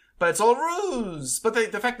bye. But it's all a ruse. But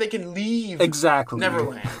the fact they can leave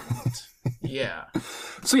Neverland. Yeah.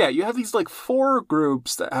 So yeah, you have these like 4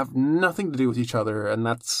 groups that have nothing to do with each other, and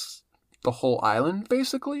that's the whole island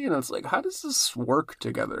basically. And it's like, how does this work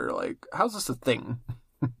together? Like, how's this a thing?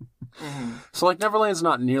 So like Neverland's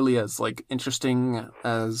not nearly as like interesting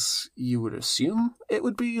as you would assume it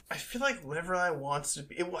would be. I feel like Neverland wants to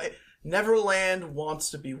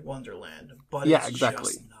be Wonderland, but yeah, it's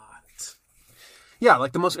exactly. just not. Yeah,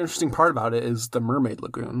 like the most interesting part about it is the Mermaid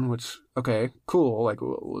Lagoon, which, okay, cool. Like,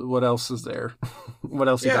 what else is there? What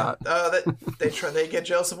else you got? They get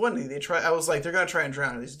jealous of Wendy. I was like, they're gonna try and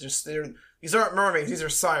drown her. These aren't mermaids. These are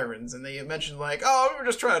sirens. And they mentioned like, oh, we were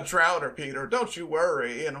just trying to drown her, Peter. Don't you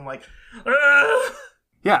worry. And I'm like, ugh!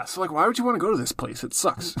 Yeah. So like, why would you want to go to this place? It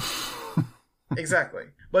sucks. Exactly.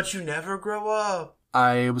 But you never grow up.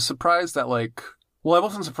 I was surprised that like. Well, I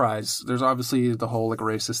wasn't surprised. There's obviously the whole like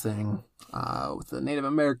racist thing with the Native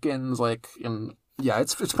Americans, like, and yeah,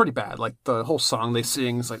 it's pretty bad. Like the whole song they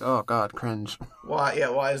sing is like, oh god, cringe. Why? Yeah,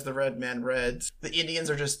 why is the red man red? The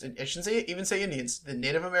Indians are just, I shouldn't even say Indians. The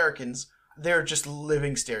Native Americans, they're just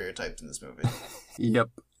living stereotypes in this movie.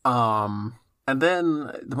 Yep. And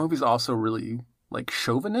then the movie's also really like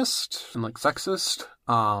chauvinist and like sexist.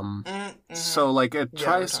 So like it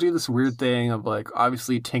tries to do this weird thing of like,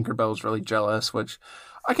 obviously Tinkerbell's really jealous, which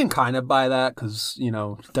I can kind of buy that because, you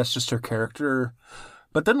know, that's just her character.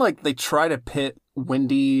 But then like they try to pit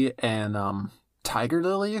Wendy and Tiger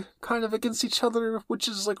Lily kind of against each other, which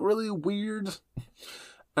is like really weird.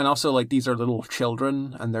 And also like these are little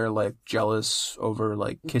children and they're like jealous over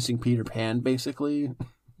like kissing Peter Pan basically.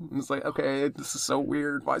 It's like, okay, this is so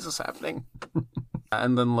weird. Why is this happening?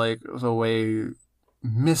 And then like the way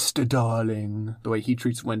Mr. Darling, the way he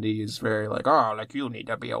treats Wendy is very like, oh, like you need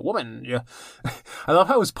to be a woman. Yeah. I love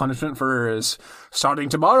how his punishment for her is, starting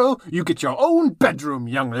tomorrow, you get your own bedroom,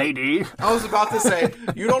 young lady. I was about to say,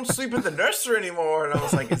 you don't sleep in the nursery anymore. And I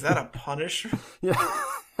was like, is that a punishment? Yeah.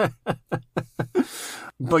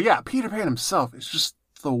 But yeah, Peter Pan himself is just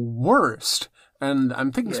the worst. And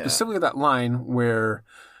I'm thinking specifically of that line where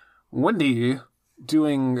Wendy,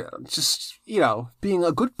 doing just, you know, being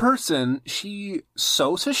a good person, she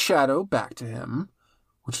sews his shadow back to him,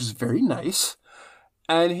 which is very nice.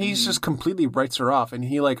 And he's just completely writes her off. And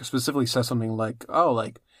he like specifically says something like, oh,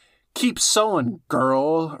 like, keep sewing,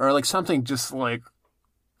 girl. Or like something just like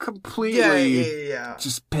completely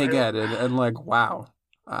just pig-headed. And like, wow,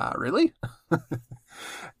 really?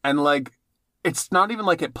 And like, it's not even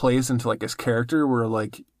like it plays into like his character where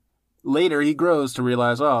like later he grows to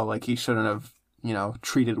realize, oh, like he shouldn't have, you know,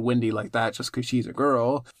 treated Wendy like that just because she's a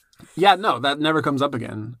girl. Yeah, no, that never comes up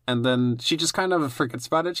again. And then she just kind of forgets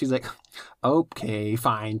about it. She's like, okay,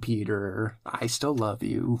 fine, Peter. I still love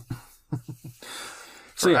you.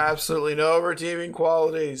 So yeah. Absolutely no redeeming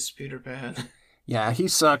qualities, Peter Pan. Yeah, he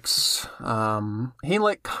sucks. He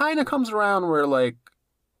like kind of comes around where like,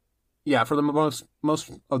 yeah, for the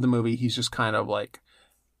most of the movie, he's just kind of like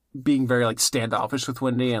being very like standoffish with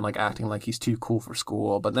Wendy and like acting like he's too cool for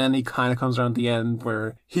school. But then he kind of comes around at the end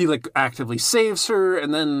where he like actively saves her,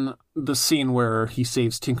 and then the scene where he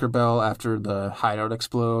saves Tinkerbell after the hideout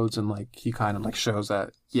explodes, and like he kind of like shows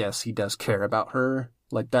that yes, he does care about her.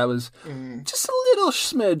 Like that was just a little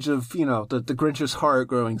smidge of, you know, the Grinch's heart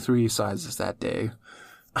growing 3 sizes that day.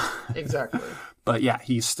 Exactly. But yeah,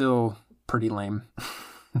 he's still pretty lame.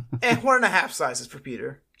 And 1.5 sizes for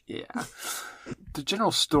Peter. Yeah. The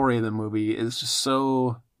general story of the movie is just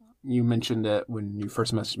so, you mentioned it when you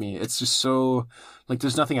first messaged me, it's just so, like,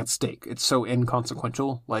 there's nothing at stake. It's so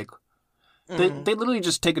inconsequential. Like, they literally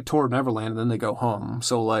just take a tour of Neverland and then they go home.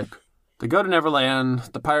 So, like, they go to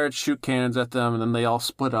Neverland, the pirates shoot cannons at them, and then they all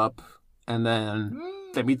split up. And then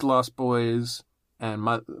they meet the Lost Boys and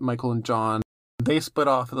Michael and John. They split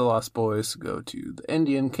off of the Lost Boys to go to the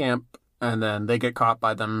Indian camp, and then they get caught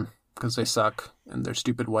by them because they suck and they're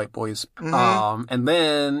stupid white boys. And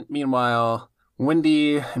then, meanwhile,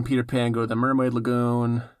 Wendy and Peter Pan go to the Mermaid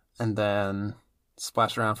Lagoon and then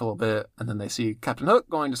splash around for a little bit. And then they see Captain Hook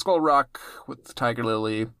going to Skull Rock with Tiger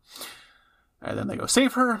Lily. And then they go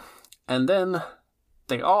save her. And then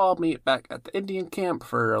they all meet back at the Indian camp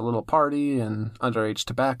for a little party and underage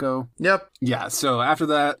tobacco. Yep. Yeah, so after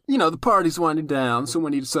that, you know, the party's winding down, so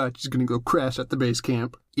Wendy decides she's going to go crash at the base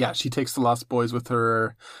camp. Yeah, she takes the Lost Boys with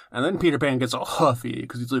her, and then Peter Pan gets all huffy,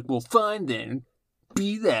 because he's like, well, fine then,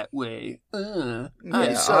 be that way. I want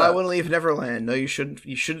to leave Neverland. No, you shouldn't.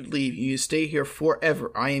 You shouldn't leave. You stay here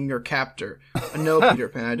forever. I am your captor. No, Peter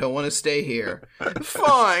Pan, I don't want to stay here.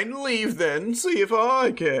 Fine, leave then. See if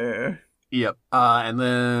I care. Yep. And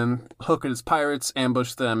then Hook and his pirates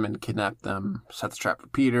ambush them and kidnap them, set the trap for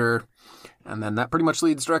Peter. And then that pretty much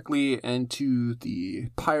leads directly into the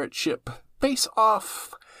pirate ship Face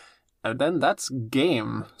Off. And then that's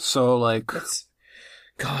game. So, like...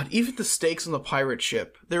 God, even the stakes on the pirate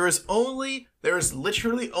ship. There is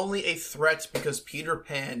literally only a threat because Peter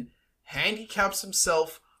Pan handicaps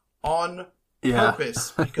himself on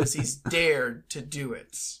purpose because he's dared to do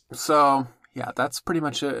it. So... yeah, that's pretty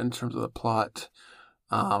much it in terms of the plot.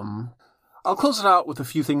 I'll close it out with a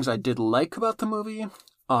few things I did like about the movie.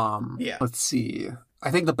 Let's see. I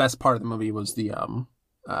think the best part of the movie was the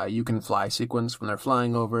 "You Can Fly" sequence when they're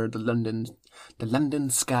flying over the London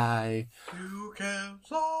sky. You can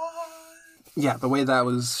fly. Yeah, the way that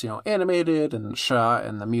was, you know, animated and shot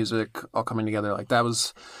and the music all coming together, like that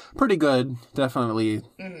was pretty good. Definitely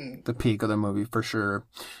the peak of the movie for sure.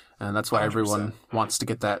 And that's why 100%. Everyone wants to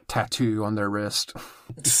get that tattoo on their wrist.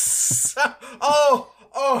 oh,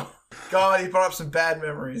 God, he brought up some bad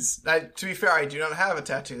memories. To be fair, I do not have a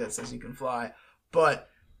tattoo that says you can fly, but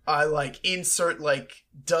I, like, insert, like,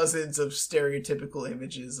 dozens of stereotypical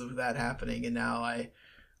images of that happening, and now I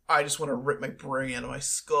just want to rip my brain out of my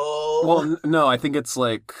skull. Well, no, I think it's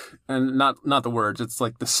like, and not the words, it's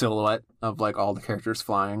like the silhouette of like all the characters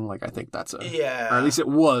flying. Like I think that's or at least it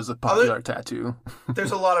was a popular tattoo.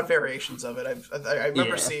 There's a lot of variations of it. I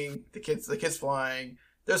remember seeing the kids flying.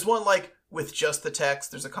 There's one like with just the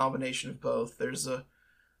text. There's a combination of both. There's a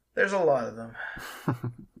lot of them.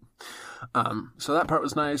 So that part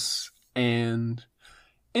was nice, and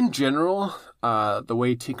in general, the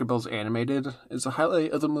way Tinkerbell's animated is a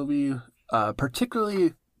highlight of the movie,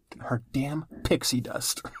 particularly her damn pixie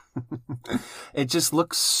dust. It just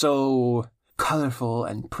looks so colorful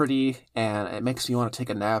and pretty, and it makes you want to take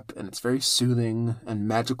a nap, and it's very soothing and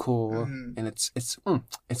magical, and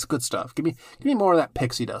it's good stuff. Give me more of that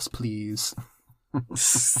pixie dust, please.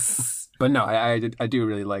 But no, I do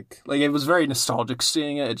really like it was very nostalgic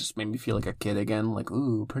seeing it. It just made me feel like a kid again, like,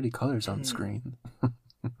 ooh, pretty colors on screen.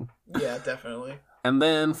 Yeah, definitely. And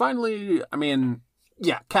then finally, I mean,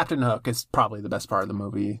 yeah, Captain Hook is probably the best part of the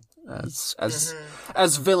movie, as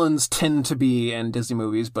villains tend to be in Disney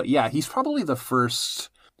movies. But yeah, he's probably the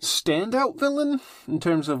first standout villain in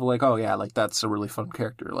terms of like, oh yeah, like that's a really fun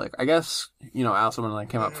character. Like I guess, you know, Alice in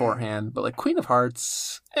Wonderland came out beforehand, but like Queen of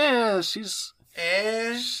Hearts, she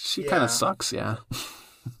kind of sucks, yeah.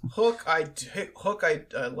 Hook, Hook's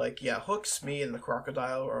me and the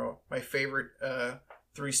crocodile are my favorite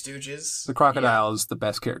Three Stooges. The crocodile is the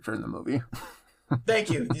best character in the movie. Thank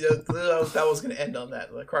you. That was going to end on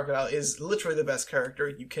that. The crocodile is literally the best character.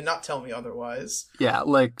 You cannot tell me otherwise. Yeah,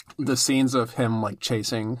 like the scenes of him like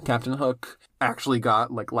chasing Captain Hook actually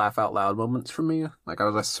got like laugh out loud moments for me. Like I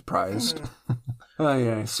was surprised. Oh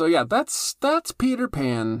yeah. So yeah, that's Peter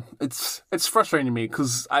Pan. It's frustrating to me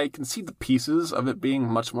because I can see the pieces of it being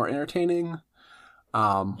much more entertaining.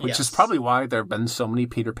 Which is probably why there have been so many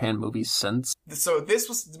Peter Pan movies since. So this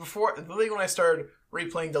was before, literally when I started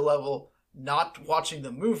replaying the level, not watching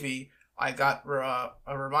the movie, I got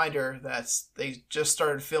a reminder that they just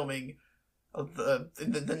started filming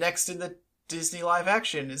the next in the Disney live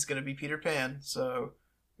action is going to be Peter Pan. So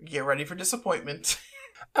get ready for disappointment.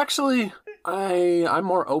 Actually, I'm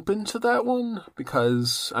more open to that one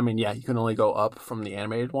because, I mean, yeah, you can only go up from the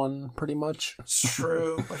animated one, pretty much. It's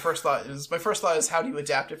true. My first thought is how do you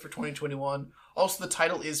adapt it for 2021? Also, the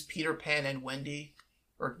title is Peter Pan and Wendy,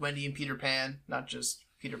 or Wendy and Peter Pan, not just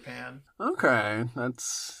Peter Pan. Okay,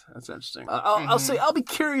 that's interesting. I'll say I'll be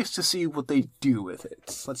curious to see what they do with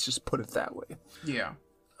it. Let's just put it that way. Yeah.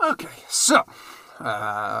 Okay, so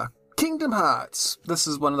Kingdom Hearts. This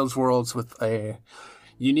is one of those worlds with a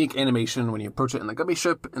unique animation when you approach it in the gummy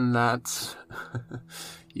ship, in that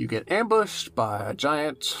you get ambushed by a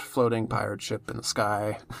giant floating pirate ship in the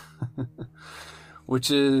sky,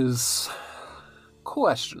 which is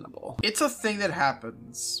questionable. It's a thing that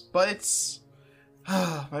happens, but it's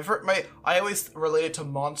I always relate it to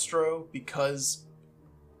Monstro because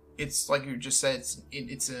it's like you just said.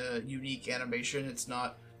 It's a unique animation. It's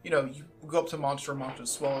not, you go up to Monstro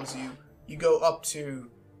swallows you. You go up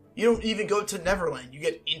to. You don't even go to Neverland. You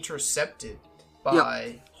get intercepted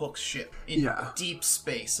by Hook's ship in deep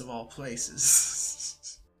space of all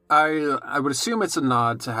places. I would assume it's a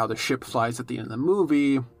nod to how the ship flies at the end of the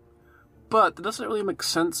movie, but that doesn't really make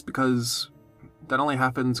sense because that only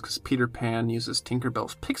happens because Peter Pan uses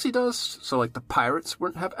Tinkerbell's pixie dust, so like the pirates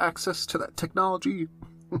wouldn't have access to that technology.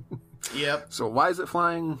 Yep. So why is it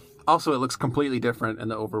flying? Also, it looks completely different in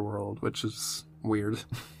the overworld, which is weird.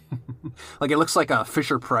 Like, it looks like a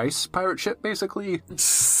Fisher-Price pirate ship, basically.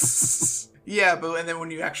 Yeah, and then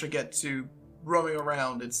when you actually get to roaming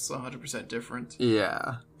around, it's 100% different.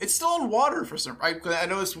 Yeah. It's still on water for some... I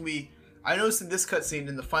noticed in this cutscene,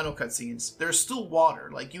 in the final cutscenes, there's still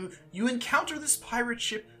water. Like, you encounter this pirate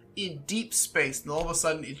ship in deep space, and all of a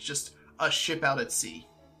sudden, it's just a ship out at sea.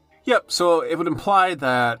 Yep, so it would imply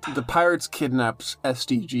that the pirates kidnapped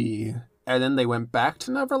SDG, and then they went back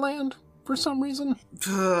to Neverland? For some reason.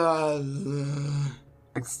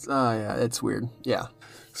 It's weird. Yeah.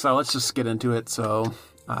 So let's just get into it. So,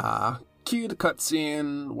 cue the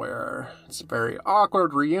cutscene where it's a very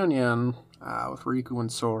awkward reunion with Riku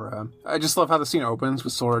and Sora. I just love how the scene opens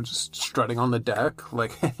with Sora just strutting on the deck,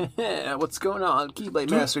 like, what's going on? Keyblade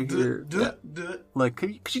Master here. Like,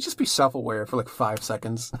 could you just be self-aware for like 5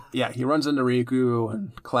 seconds? Yeah, he runs into Riku,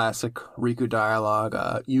 and classic Riku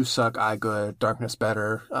dialogue. You suck, I good, darkness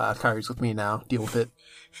better. Kyrie's with me now, deal with it.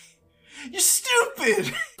 You're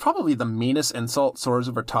stupid! Probably the meanest insult Sora's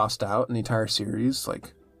ever tossed out in the entire series,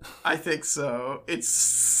 like... I think so.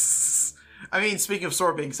 Speaking of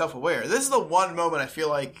Sora being self-aware, this is the one moment I feel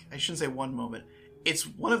like... I shouldn't say one moment. It's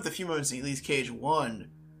one of the few moments in Elite Cage 1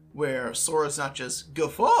 where Sora's not just,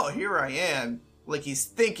 guffaw, here I am. Like, he's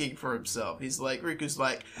thinking for himself. He's like, Riku's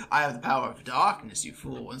like, I have the power of darkness, you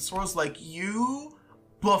fool. And Sora's like, you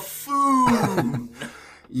buffoon!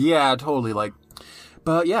 Yeah, totally, like...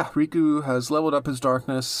 But yeah, Riku has leveled up his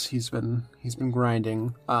darkness. He's been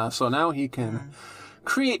grinding. So now he can...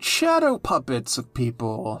 create shadow puppets of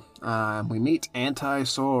people. We meet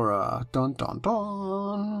Anti-Sora. Dun dun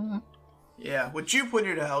dun. Yeah, what you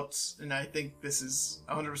pointed out, and I think this is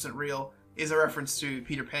 100% real, is a reference to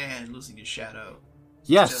Peter Pan losing his shadow.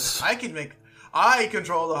 Yes. I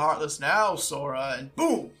control the Heartless now, Sora, and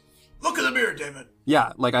boom! Look in the mirror, David!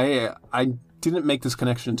 Yeah, like I didn't make this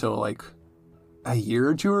connection until like a year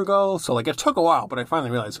or two ago, so like it took a while, but I finally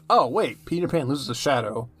realized, oh wait, Peter Pan loses a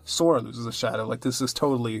shadow, Sora loses a shadow, like this is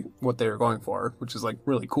totally what they were going for, which is like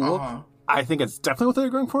really cool. I think it's definitely what they were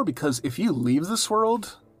going for, because if you leave this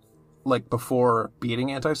world, like before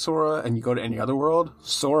beating Anti-Sora, and you go to any other world,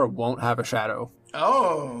 Sora won't have a shadow.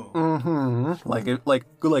 Oh. Mm-hmm. Like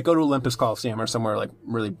go to Olympus Coliseum or somewhere like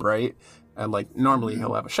really bright, and like normally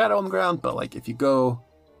he'll have a shadow on the ground, but like if you go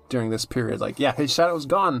during this period, like, yeah, his shadow's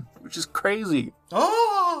gone, which is crazy.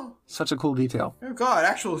 Oh! Such a cool detail. Oh god,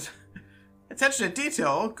 actual attention to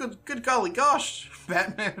detail. Good golly gosh,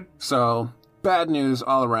 Batman. So, bad news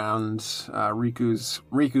all around.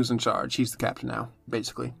 Riku's in charge. He's the captain now,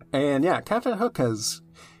 basically. And yeah, Captain Hook has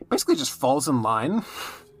basically just falls in line,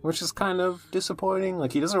 which is kind of disappointing.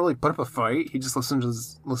 Like, he doesn't really put up a fight. He just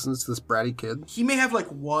listens to this bratty kid. He may have like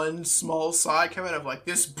one small side comment of like,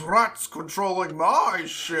 this brat's controlling my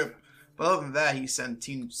ship. But other than that, he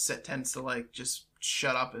tends to like just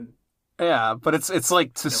shut up and... Yeah, but it's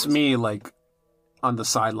like to me, like, on the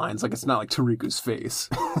sidelines. Like, it's not like to Riku's face.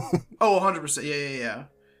 Oh, 100%. Yeah.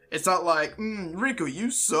 It's not like, Riku, you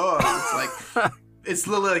suck. It's like... It's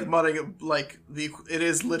literally like muttering, like, it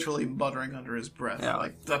is literally muttering under his breath. Yeah.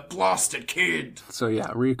 Like, the blasted kid. So yeah,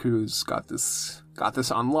 Riku's got this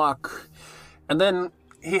on lock. And then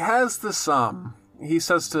he has this, he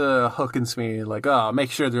says to Hook and Smee, like, oh,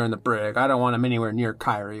 make sure they're in the brig. I don't want him anywhere near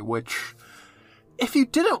Kyrie, which, if you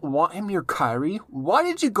didn't want him near Kyrie, why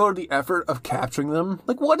did you go to the effort of capturing them?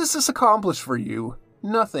 Like, what does this accomplish for you?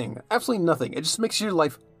 Nothing. Absolutely nothing. It just makes your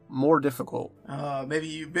life more difficult.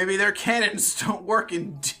 Maybe their cannons don't work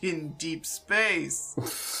in deep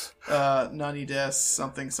space. Nani des,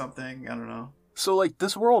 something, I don't know. So, like,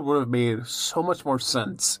 this world would have made so much more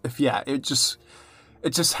sense if, it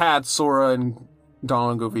just had Sora and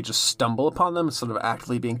Donald and Goofy just stumble upon them instead of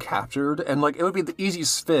actively being captured. And, like, it would be the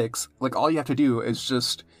easiest fix. Like, all you have to do is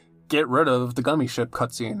just get rid of the gummy ship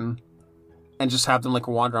cutscene and just have them, like,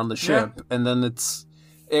 wander on the ship. Yeah. And then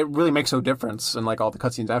it really makes no difference. And, like, all the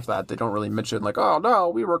cutscenes after that, they don't really mention, like, oh, no,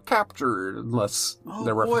 we were captured, unless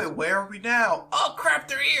they're where are we now? Oh, crap,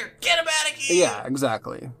 they're here. Get them out of here. Yeah,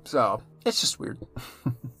 exactly. So, it's just weird.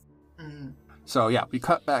 So, yeah, we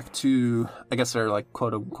cut back to, I guess they're, like,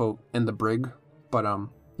 quote-unquote, in the brig. But,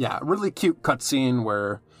 really cute cutscene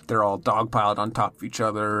where they're all dogpiled on top of each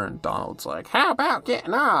other, and Donald's like, how about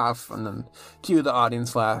getting off? And then cue the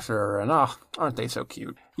audience laughter, and, aren't they so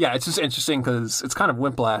cute? Yeah, it's just interesting because it's kind of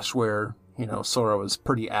Whiplash where, Sora was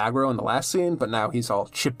pretty aggro in the last scene, but now he's all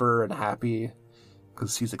chipper and happy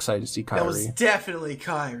because he's excited to see Kyrie. That was definitely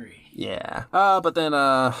Kyrie. Yeah. But then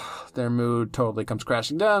their mood totally comes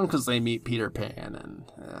crashing down because they meet Peter Pan,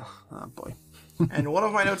 and, oh boy. And one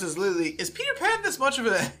of my notes is literally, is Peter Pan this much of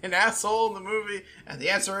an asshole in the movie? And the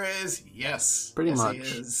answer is yes. Pretty much. He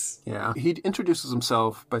is. Yeah. He introduces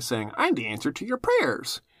himself by saying, I'm the answer to your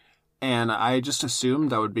prayers. And I just assumed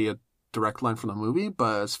that would be a direct line from the movie,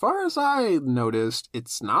 but as far as I noticed,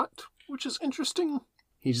 it's not, which is interesting.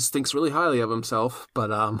 He just thinks really highly of himself, but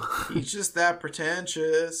he's just that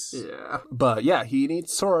pretentious. Yeah. But yeah, he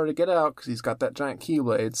needs Sora to get out because he's got that giant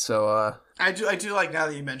Keyblade, so I do like, now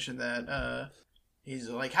that you mentioned that, he's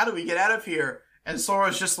like, how do we get out of here? And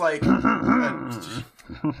Sora's just like, yeah,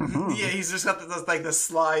 he's just got the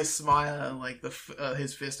sly smile and like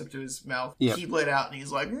his fist up to his mouth, yep. Keyblade out, and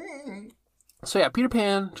he's like, So yeah, Peter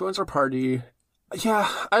Pan joins our party. Yeah,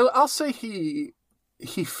 I'll say he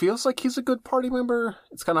feels like he's a good party member.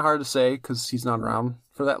 It's kind of hard to say because he's not around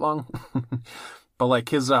for that long. But like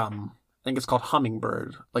his, I think it's called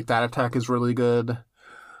Hummingbird. Like that attack is really good.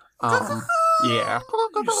 Yeah.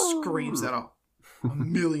 He screams that a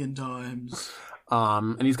million times.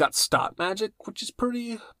 And he's got stop magic, which is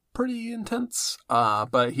pretty intense.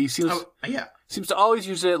 But he seems to always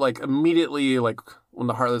use it like immediately, like when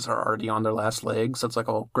the Heartless are already on their last legs. So it's like,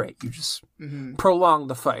 oh great, you just prolong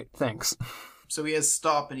the fight. Thanks. So he has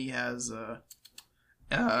stop and he has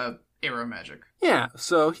arrow magic. Yeah,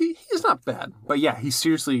 so he's not bad. But yeah, he's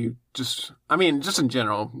seriously just in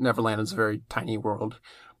general, Neverland is a very tiny world.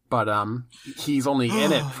 But he's only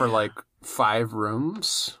in it for like 5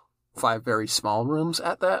 rooms, 5 very small rooms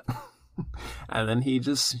at that. And then he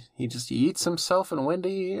just eats himself and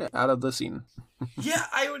Wendy out of the scene. Yeah,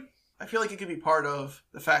 I feel like it could be part of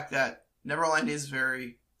the fact that Neverland is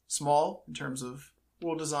very small in terms of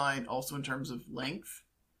world design, also in terms of length.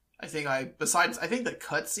 I think the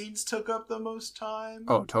cutscenes took up the most time.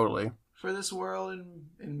 Oh, totally. For this world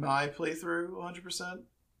in my playthrough, 100%.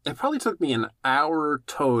 It probably took me an hour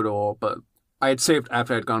total, but I had saved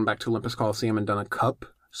after I'd gone back to Olympus Coliseum and done a cup,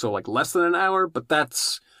 so like less than an hour, but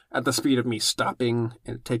that's at the speed of me stopping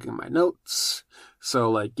and taking my notes. So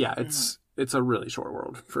like, yeah, it's a really short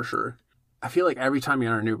world for sure. I feel like every time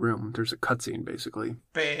you're in a new room, there's a cutscene basically.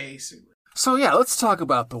 So yeah, let's talk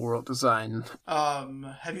about the world design.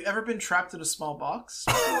 Have you ever been trapped in a small box?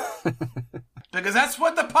 Because that's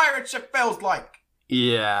what the pirate ship feels like.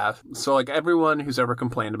 Yeah, so like everyone who's ever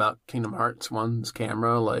complained about Kingdom Hearts 1's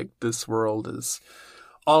camera, like this world is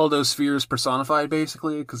all of those spheres personified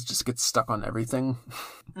basically, because it just gets stuck on everything.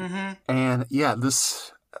 Mm-hmm. And yeah,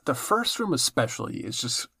 the first room especially is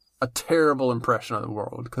just a terrible impression of the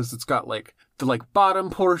world, because it's got like the like bottom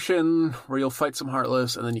portion where you'll fight some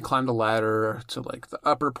Heartless, and then you climb the ladder to like the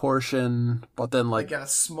upper portion, but then like a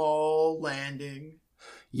small landing.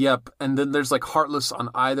 Yep, and then there's like Heartless on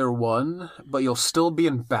either one, but you'll still be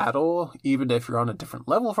in battle even if you're on a different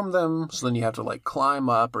level from them, so then you have to like climb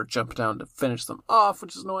up or jump down to finish them off,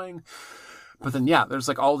 which is annoying. But then yeah, there's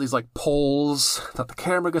like all these like poles that the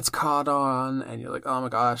camera gets caught on, and you're like, oh my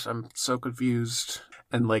gosh, I'm so confused.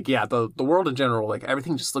 And like, yeah, the world in general, like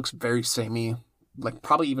everything just looks very samey, like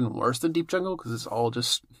probably even worse than Deep Jungle, because it's all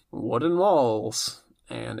just wooden walls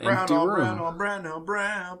and empty room.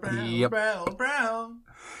 Brown. Yep. Brown.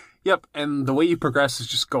 Yep, and the way you progress is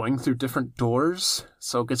just going through different doors,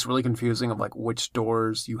 so it gets really confusing of like which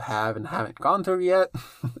doors you have and haven't gone through yet,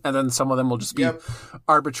 and then some of them will just be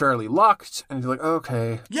arbitrarily locked, and you're like,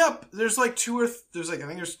 okay. Yep, there's like I think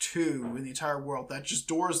there's two in the entire world that just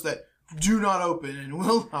doors that do not open and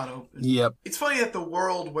will not open. Yep. It's funny that the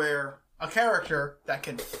world where a character that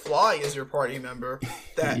can fly as your party member,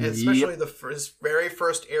 that especially the very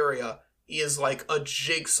first area, is like a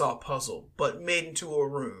jigsaw puzzle, but made into a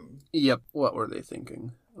room. Yep, what were they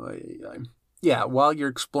thinking? Yeah, while you're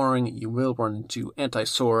exploring, you will run into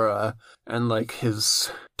Anti-Sora and, like, his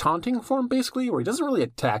taunting form, basically, where he doesn't really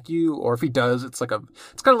attack you, or if he does, it's kind of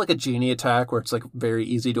like a genie attack, where it's, like, very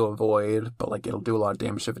easy to avoid, but, like, it'll do a lot of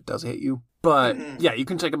damage if it does hit you. But, yeah, you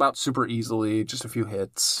can take him out super easily, just a few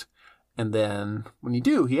hits, and then, when you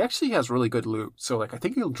do, he actually has really good loot, so, like, I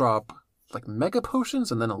think he'll drop like mega potions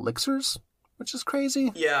and then elixirs, which is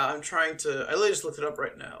crazy. Yeah, I literally just looked it up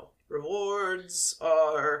right now. Rewards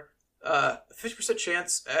are 50%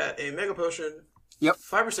 chance at a mega potion. Yep.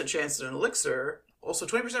 5% chance at an elixir. Also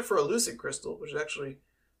 20% for a lucid crystal, which is actually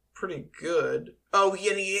pretty good. Oh, he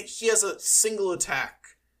has a single attack.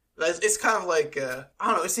 It's kind of like, I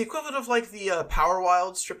don't know, it's the equivalent of like the Power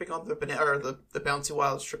Wilds tripping on the banana, or the Bouncy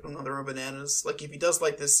Wilds tripping on their own bananas. Like if he does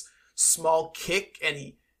like this small kick and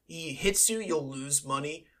he hits you, you'll lose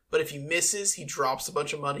money. But if he misses, he drops a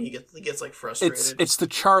bunch of money. He gets like frustrated. It's the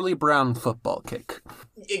Charlie Brown football kick.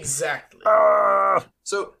 Exactly.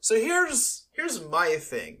 So here's my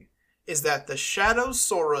thing, is that the Shadow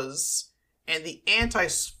Soras and the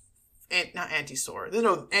Anti-Sora.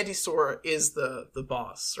 No, Anti-Sora is the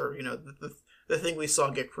boss, or the thing we saw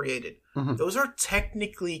get created. Mm-hmm. Those are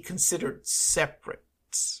technically considered separate.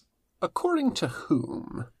 According to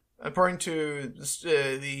whom? According to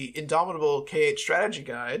the Indomitable KH Strategy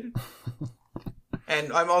Guide,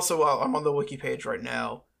 and I'm on the wiki page right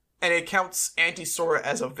now, and it counts Anti-Sora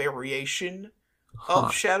as a variation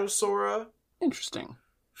of Shadow Sora. Interesting.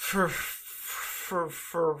 For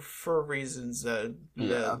reasons that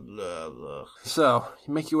yeah. Blah, blah. So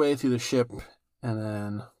you make your way through the ship, and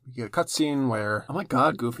then you get a cutscene where, oh my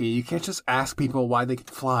god, Goofy, you can't just ask people why they can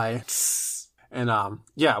fly. And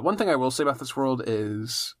one thing I will say about this world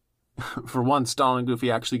is, for once, Donald and Goofy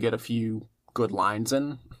actually get a few good lines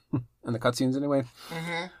in the cutscenes anyway.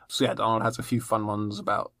 Mm-hmm. So yeah, Donald has a few fun ones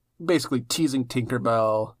about basically teasing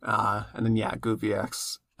Tinkerbell, and then Goofy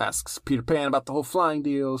asks Peter Pan about the whole flying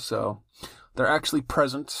deal, so they're actually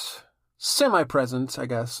semi-present, I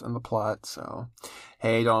guess, in the plot. So,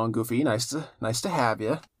 hey, Donald and Goofy, nice to have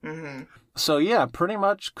you. Mm-hmm. So yeah, pretty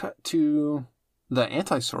much cut to the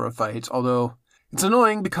Anti-Sora fight, although it's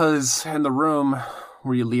annoying because in the room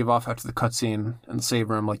where you leave off after the cutscene in the save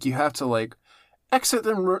room, like, you have to, like, exit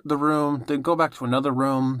the room, then go back to another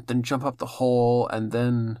room, then jump up the hole, and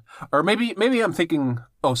then... Or maybe I'm thinking...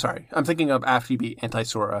 Oh, sorry. I'm thinking of after you beat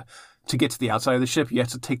Anti-Sora, to get to the outside of the ship, you have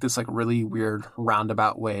to take this, like, really weird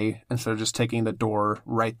roundabout way instead of just taking the door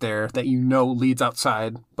right there that leads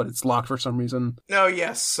outside, but it's locked for some reason. Oh,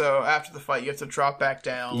 yes. So after the fight, you have to drop back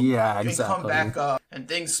down. Yeah, exactly. Come back up, and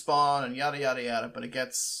things spawn, and yada, yada, yada, but it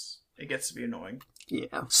gets to be annoying.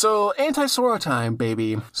 Yeah. So, Anti-Sora time,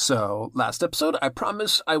 baby. So, last episode, I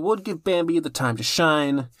promised I would give Bambi the time to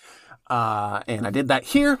shine. And I did that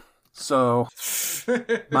here. So,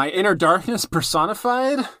 my inner darkness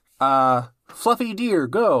personified. Fluffy deer,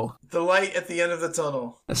 go. The light at the end of the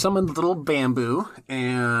tunnel. I summoned the little bamboo,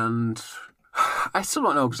 and I still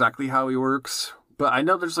don't know exactly how he works. But I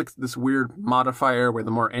know there's, like, this weird modifier where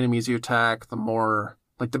the more enemies you attack, the more,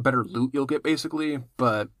 like, the better loot you'll get, basically.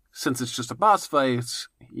 But since it's just a boss fight,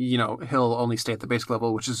 he'll only stay at the basic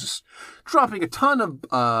level, which is just dropping a ton of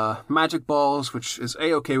magic balls, which is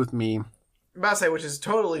A-okay with me. I'm about to say, which is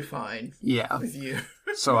totally fine. Yeah. With you.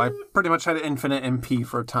 So I pretty much had infinite MP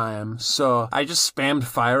for a time. So I just spammed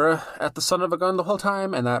fire at the son of a gun the whole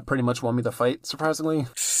time, and that pretty much won me the fight, surprisingly.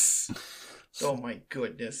 Oh my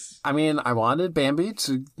goodness. I mean, I wanted Bambi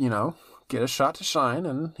to, get a shot to shine,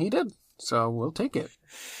 and he did. So we'll take it.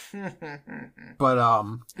 But,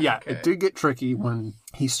 okay. It did get tricky when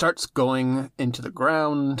he starts going into the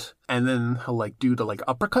ground, and then he'll, like, do the, like,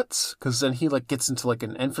 uppercuts, because then he, like, gets into, like,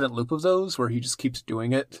 an infinite loop of those where he just keeps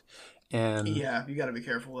doing it. And yeah, you gotta be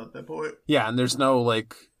careful at that point. Yeah, and there's no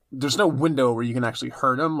window where you can actually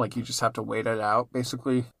hurt him. Like, you just have to wait it out,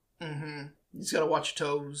 basically. Mm-hmm. You just gotta watch your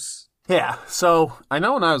toes. Yeah, so I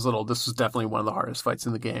know when I was little, this was definitely one of the hardest fights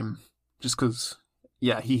in the game. Just because,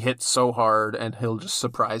 he hits so hard, and he'll just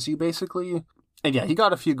surprise you, basically. And yeah, he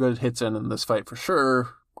got a few good hits in this fight for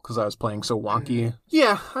sure, because I was playing so wonky. Mm-hmm.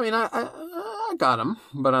 Yeah, I mean, I I got him,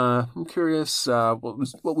 but I'm curious.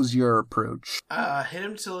 What was your approach? Hit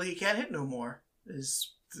him till he can't hit no more.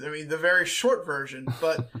 The very short version,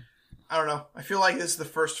 but I don't know. I feel like this is the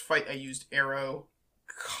first fight I used arrow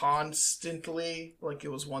constantly. Like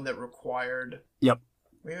it was one that required. Yep.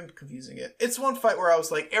 Maybe I'm confusing it. It's one fight where I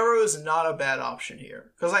was like, arrow is not a bad option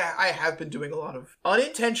here. Because I have been doing a lot of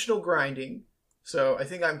unintentional grinding. So I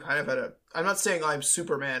think I'm kind of I'm not saying I'm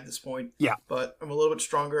Superman at this point. Yeah. But I'm a little bit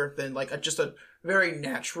stronger than just a very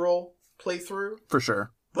natural playthrough. For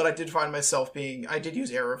sure. But I did find myself I did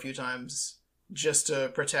use arrow a few times just to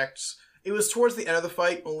protect. It was towards the end of the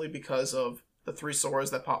fight only because of the 3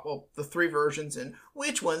 swords that pop, the 3 versions and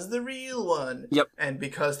which one's the real one. Yep. And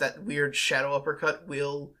because that weird shadow uppercut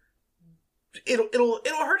it'll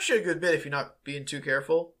hurt you a good bit if you're not being too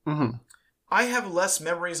careful. Mm-hmm. I have less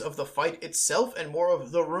memories of the fight itself and more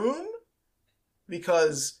of the room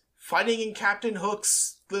because fighting in Captain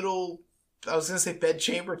Hook's little, I was going to say bed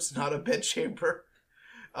chamber, it's not a bed chamber.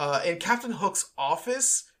 In Captain Hook's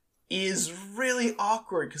office is really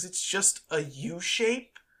awkward because it's just a U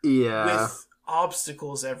shape. Yeah. With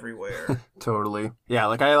obstacles everywhere. Totally. Yeah,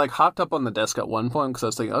 I hopped up on the desk at one point because I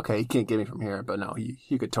was thinking, okay, he can't get me from here, but no,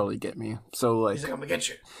 he could totally get me. So He's like, I'm gonna get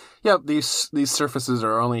you. Yep, these surfaces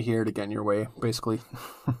are only here to get in your way, basically.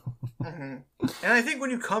 Mm-hmm. And I think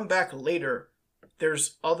when you come back later,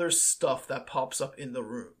 there's other stuff that pops up in the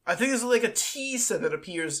room. I think there's like a T set that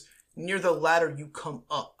appears near the ladder you come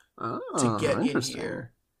up to get in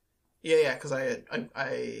here. Yeah, because I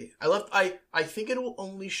left. I think it will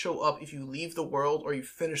only show up if you leave the world or you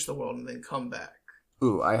finish the world and then come back.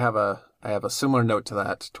 Ooh, I have a similar note to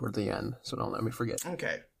that toward the end, so don't let me forget.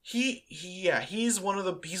 Okay, he's one of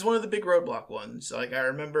the big roadblock ones. Like I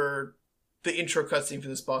remember the intro cutscene for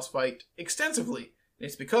this boss fight extensively. And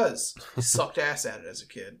it's because he sucked ass at it as a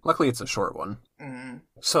kid. Luckily, it's a short one. Mm-hmm.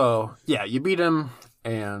 So yeah, you beat him,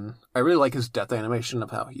 and I really like his death animation of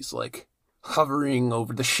how he's like hovering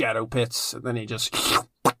over the shadow pits, and then he just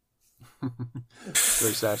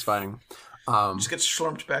very satisfying. Just gets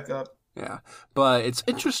slumped back up. Yeah, but it's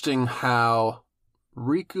interesting how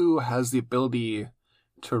Riku has the ability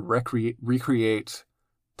to recreate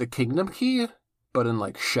the Kingdom Key, but in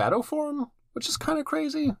like shadow form, which is kind of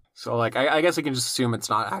crazy. So like, I guess I can just assume it's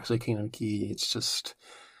not actually Kingdom Key; it's just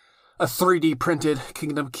a 3D printed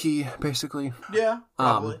Kingdom Key, basically. Yeah,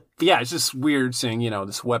 probably. Yeah, it's just weird seeing,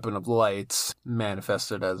 this weapon of light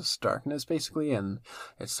manifested as darkness, basically, and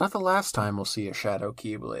it's not the last time we'll see a Shadow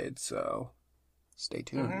Keyblade, so stay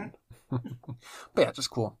tuned. Mm-hmm. But yeah, just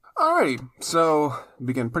cool. Alrighty, so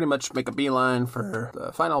we can pretty much make a beeline for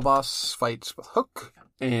the final boss fight with Hook,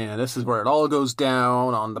 and this is where it all goes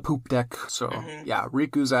down on the poop deck. So yeah,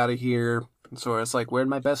 Riku's out of here. So it's like, where'd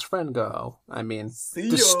my best friend go? I mean,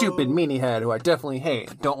 the stupid meanie head who I definitely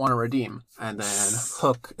hate, don't want to redeem. And then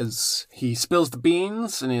Hook he spills the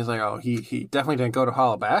beans, and he's like, oh, he definitely didn't go to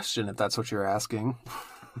Hollow Bastion, if that's what you're asking.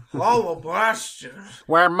 Hollow Bastion?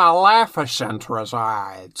 Where Maleficent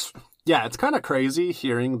resides. Yeah, it's kind of crazy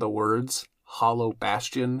hearing the words Hollow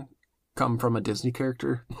Bastion come from a Disney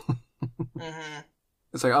character. Mm-hmm.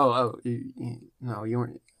 It's like, no, you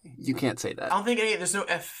weren't. You can't say that. I don't think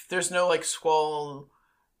there's no like Squall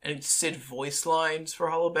and Cid voice lines for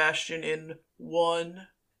Hollow Bastion in 1. I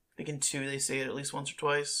think in 2 they say it at least once or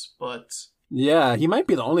twice, but yeah, he might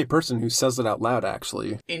be the only person who says it out loud,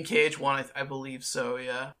 actually. In KH1, I believe so,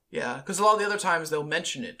 yeah. Yeah, because a lot of the other times they'll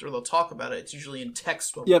mention it or they'll talk about it. It's usually in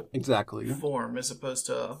text form as opposed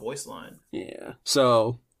to a voice line. Yeah.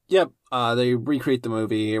 So, yep, they recreate the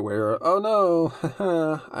movie where, oh no,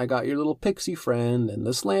 I got your little pixie friend and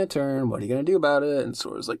this lantern. What are you going to do about it? And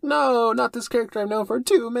Sora's like, no, not this character I've known for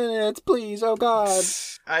 2 minutes. Please, oh god.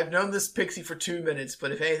 I've known this pixie for 2 minutes,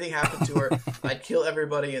 but if anything happened to her, I'd kill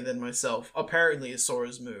everybody and then myself. Apparently is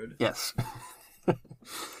Sora's mood. Yes.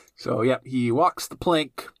 So, yep, he walks the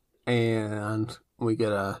plank and we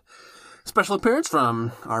get a special appearance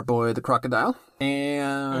from our boy the crocodile.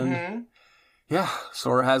 And yeah,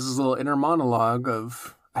 Sora has his little inner monologue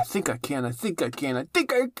of, I think I can, I think I can, I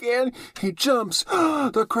think I can. He jumps.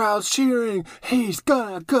 The crowd's cheering. He's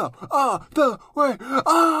gonna go all the way.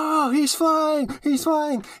 Oh, he's flying. He's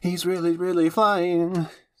flying. He's really, really flying.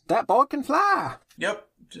 That boy can fly. Yep.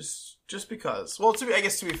 Just because. Well, I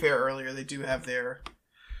guess to be fair, earlier they do have their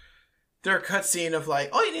cutscene of like,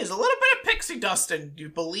 all you need is a little bit of pixie dust and you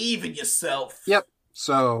believe in yourself. Yep.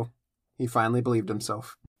 So he finally believed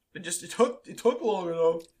himself. It took long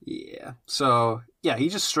enough. Yeah. So, yeah, he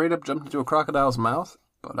just straight up jumped into a crocodile's mouth.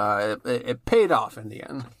 But it paid off in the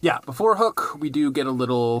end. Yeah, before Hook, we do get a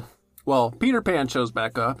little... Well, Peter Pan shows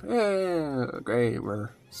back up. Yeah, great. We're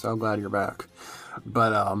so glad you're back.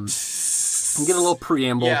 But, We get a little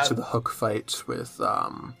preamble Yeah. to the Hook fight with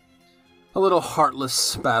a little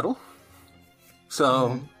heartless battle.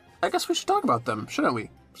 So, I guess we should talk about them, shouldn't we?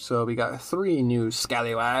 So we got 3 new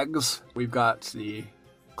scallywags. We've got the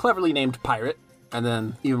cleverly named Pirate, and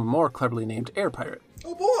then even more cleverly named Air Pirate.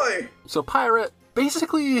 Oh boy! So Pirate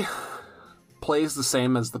basically plays the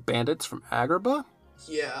same as the bandits from Agrabah.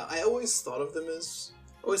 Yeah, I always think of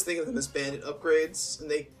them as bandit upgrades, and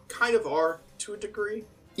they kind of are to a degree.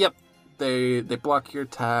 Yep, they block your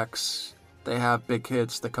attacks. They have big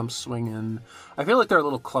hits that come swinging. I feel like they're a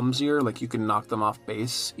little clumsier. Like you can knock them off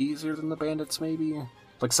base easier than the bandits, maybe.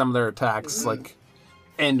 Like some of their attacks, like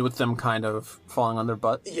end with them kind of falling on their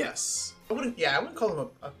butt. Yes, I wouldn't call them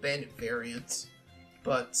a bandit variant,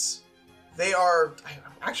 but they are.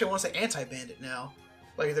 I want to say anti-bandit now.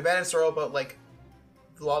 Like the bandits are all about like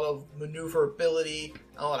a lot of maneuverability,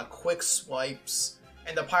 a lot of quick swipes,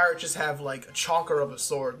 and the pirates just have like a chonker of a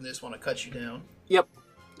sword and they just want to cut you down. Yep,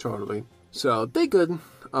 totally. So they good.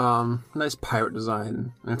 Nice pirate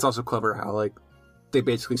design, and it's also clever how like they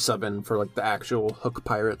basically sub in for like the actual Hook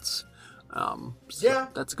pirates. So Yeah.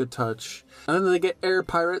 that's a good touch. And then they get Air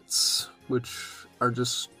Pirates, which are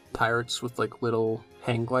just pirates with like little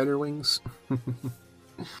hang glider wings.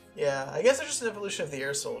 Yeah, I guess they're just an evolution of the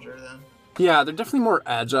air soldier then. Yeah, they're definitely more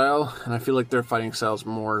agile, and I feel like their fighting style's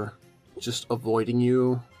more just avoiding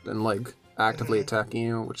you than like actively attacking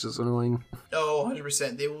you, which is annoying. Oh,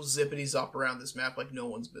 100%. They will zippity zop around this map like no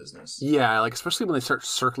one's business. Yeah, like especially when they start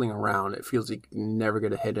circling around, it feels like you never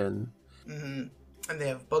get a hit in. Mm-hmm. And they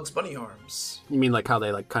have Bugs Bunny arms. You mean like how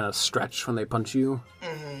they like kind of stretch when they punch you?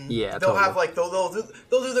 Mm-hmm. Yeah, They'll totally. have like they'll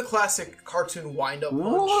do the classic cartoon wind up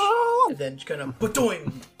punch, and then kind of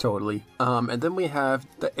badoing. Totally. And then we have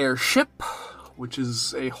the airship, which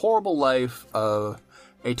is a horrible life of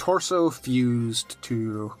a torso fused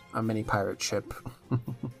to a mini pirate ship.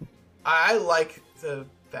 I like the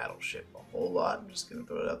battleship a whole lot. I'm just gonna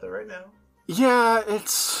throw it out there right now. Yeah,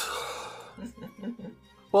 it's...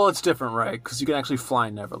 Well, it's different, right? Because you can actually fly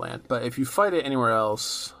in Neverland. But if you fight it anywhere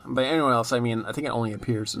else... By anywhere else, I mean, I think it only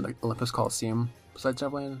appears in the Olympus Coliseum besides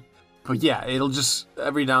Neverland. But yeah, it'll just...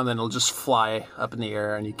 Every now and then, it'll just fly up in the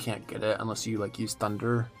air, and you can't get it unless you, like, use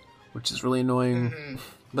thunder, which is really annoying.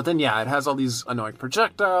 But then, yeah, it has all these annoying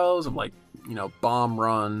projectiles of, like, you know, bomb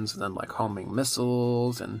runs, and then, like, homing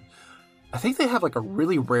missiles, and... I think they have, like, a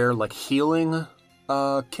really rare, like, healing...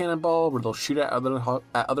 cannonball where they'll shoot at other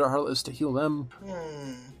harlots to heal them.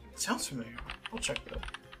 Sounds familiar. I'll check that.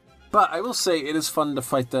 But I will say it is fun to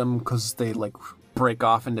fight them because they like break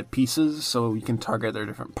off into pieces, so you can target their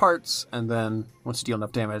different parts, and then once you deal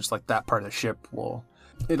enough damage, like that part of the ship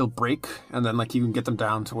it'll break, and then like you can get them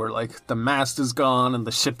down to where like the mast is gone and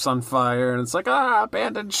the ship's on fire, and it's like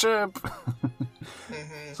abandoned ship.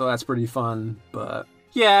 So that's pretty fun. But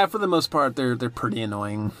yeah, for the most part, they're pretty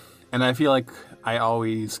annoying, and I feel like I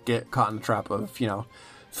always get caught in the trap of, you know,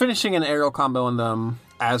 finishing an aerial combo on them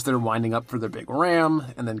as they're winding up for their big ram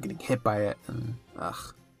and then getting hit by it, and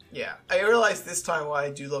ugh. Yeah, I realized this time why I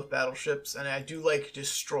do love battleships, and I do like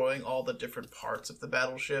destroying all the different parts of the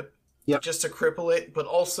battleship. Yep. Just to cripple it, but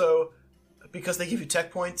also because they give you tech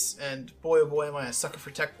points, and boy oh boy am I a sucker for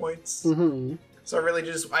tech points. Mm-hmm. So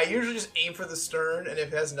I usually just aim for the stern, and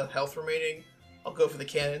if it has enough health remaining, I'll go for the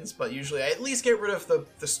cannons, but usually I at least get rid of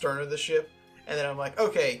the stern of the ship. And then I'm like,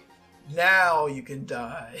 okay, now you can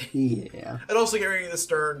die. Yeah. And also get rid of the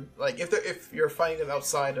stern. Like, if you're fighting them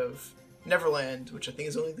outside of Neverland, which I think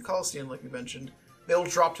is only the Coliseum, like we mentioned, they'll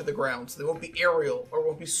drop to the ground. So they won't be aerial, or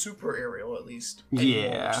won't be super aerial, at least. Anymore,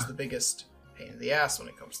 Yeah. Which is the biggest pain in the ass when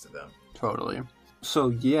it comes to them. Totally. So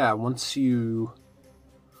yeah, once you're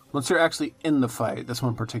actually in the fight, this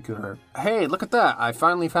one in particular, hey, look at that! I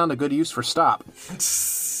finally found a good use for stop.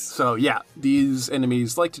 So yeah, these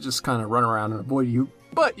enemies like to just kind of run around and avoid you,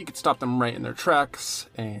 but you can stop them right in their tracks,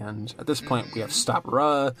 and at this point we have Stop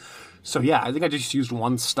Ra. So yeah, I think I just used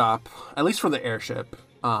one stop, at least for the airship.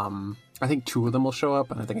 I think 2 of them will show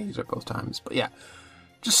up, and I think I used it both times. But yeah,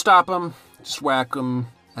 just stop them, just whack them,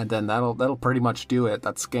 and then that'll pretty much do it.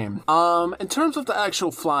 That's the game. In terms of the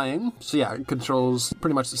actual flying, so yeah, it controls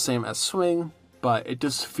pretty much the same as swing, but it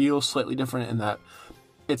just feels slightly different in that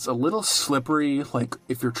it's a little slippery. Like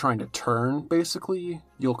if you're trying to turn, basically,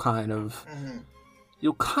 you'll kind of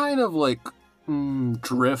like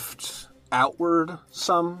drift outward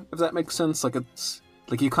some, if that makes sense. Like it's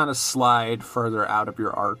like you kind of slide further out of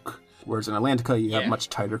your arc. Whereas in Atlantica, you have much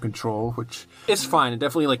tighter control, which is fine. It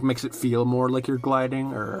definitely like makes it feel more like you're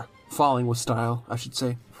gliding or falling with style, I should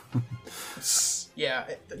say. Yeah,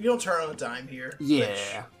 you don't turn on a dime here. Yeah.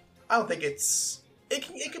 Which I don't think it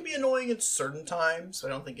can be annoying at certain times. I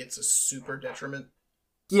don't think it's a super detriment.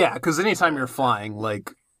 Yeah, because anytime you're flying,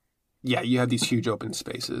 like, yeah, you have these huge open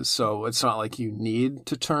spaces, so it's not like you need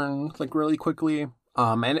to turn, like, really quickly.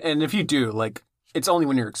 And if you do, like, it's only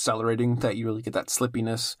when you're accelerating that you really get that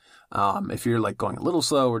slippiness. If you're, like, going a little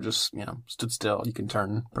slow or just, stood still, you can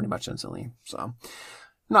turn pretty much instantly. So,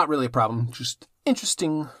 not really a problem, just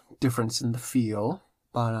interesting difference in the feel.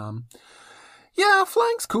 But, yeah,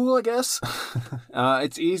 flying's cool, I guess.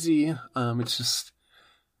 It's easy. It's just,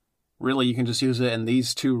 really, you can just use it in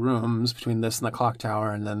these 2 rooms between this and the clock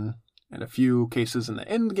tower, and then in a few cases in the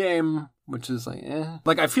end game, which is like, eh.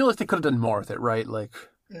 Like, I feel like they could have done more with it, right? Like,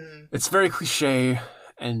 it's very cliche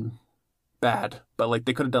and bad, but, like,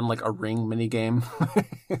 they could have done, like, a ring minigame.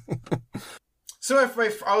 So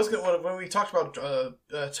I was going to, when we talked about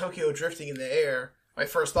Tokyo drifting in the air, my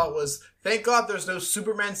first thought was, thank God there's no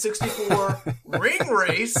Superman 64 ring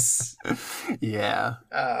race. Yeah.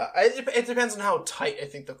 It depends on how tight I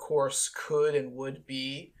think the course could and would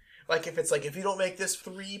be. Like, if it's like, if you don't make this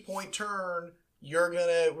 3-point turn, you have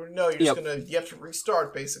to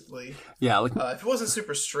restart, basically. Yeah. Like, if it wasn't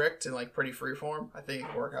super strict and, like, pretty freeform, I think it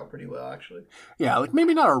would work out pretty well, actually. Yeah, like,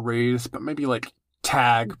 maybe not a race, but maybe, like,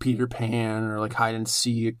 tag Peter Pan or, like, hide and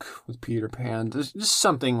seek with Peter Pan. There's just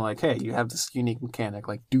something like, hey, you have this unique mechanic,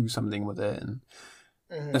 like, do something with it. And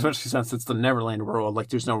especially since it's the Neverland world, like,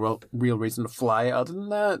 there's no real reason to fly other than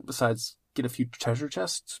that, besides get a few treasure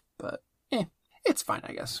chests. But, it's fine,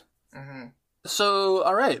 I guess. So,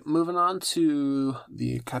 alright, moving on to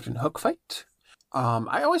the Captain Hook fight.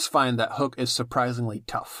 I always find that Hook is surprisingly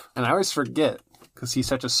tough. And I always forget, because he's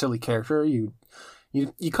such a silly character, you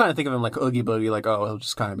kind of think of him like Oogie Boogie, like, oh, he'll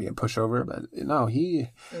just kind of be a pushover, but no, he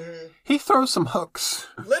throws some hooks.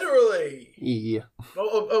 Literally! Yeah.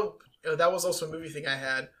 That was also a movie thing I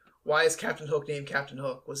had. Why is Captain Hook named Captain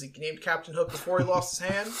Hook? Was he named Captain Hook before he lost his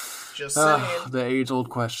hand? Just saying. The age-old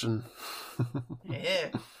question.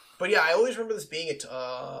 Yeah. But yeah, I always remember this being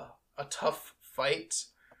a tough fight.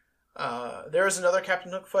 There is another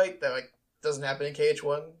Captain Hook fight that, like, doesn't happen in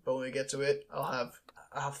KH1, but when we get to it, I'll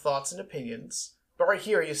have thoughts and opinions. But right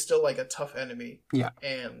here, he's still, like, a tough enemy. Yeah.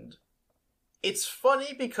 And it's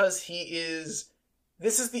funny because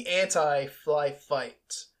this is the anti-fly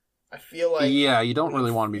fight. I feel like... Yeah, you don't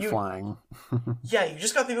really want to be flying. Yeah, you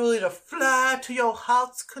just got the ability to fly to your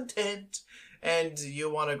heart's content, and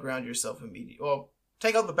you want to ground yourself immediately. Well,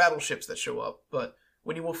 take out the battleships that show up, but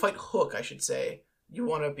when you will fight Hook, I should say, you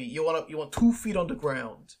want 2 feet on the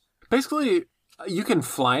ground. Basically, you can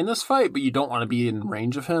fly in this fight, but you don't want to be in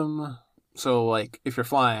range of him. So, like, if you're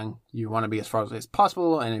flying, you want to be as far away as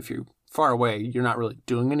possible, and if you're far away, you're not really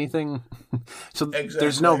doing anything. So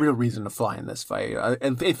There's no real reason to fly in this fight.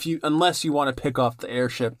 Unless you want to pick off the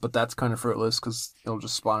airship, but that's kind of fruitless because it'll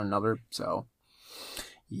just spawn another. So,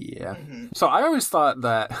 yeah. So I always thought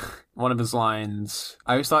that one of his lines,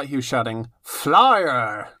 I always thought he was shouting,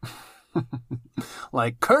 "Flyer!"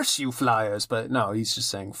 Like, curse you flyers, but no, he's just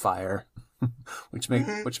saying fire, which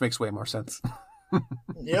makes way more sense.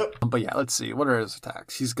 Yep. But yeah, let's see. What are his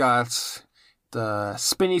attacks? He's got the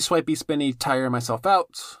spinny, swipey, spinny, tire myself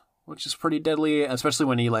out, which is pretty deadly, especially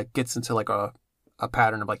when he, like, gets into, like, a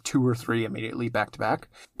pattern of, like, 2 or 3 immediately back to back.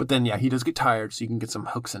 But then, yeah, he does get tired, so you can get some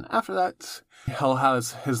hooks in after that. He'll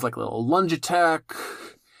have his, like, little lunge attack.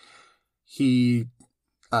 He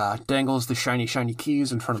dangles the shiny, shiny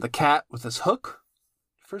keys in front of the cat with his hook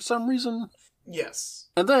for some reason. Yes.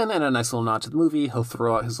 And then, in a nice little nod to the movie, he'll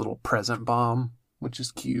throw out his little present bomb, which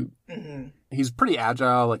is cute. He's pretty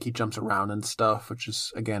agile, like, he jumps around and stuff, which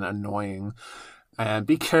is, again, annoying. And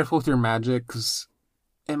be careful with your magic, because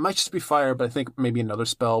it might just be fire, but I think maybe another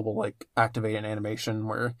spell will, like, activate an animation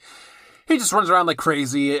where he just runs around like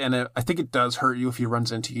crazy, and I think it does hurt you if he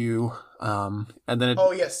runs into you. And then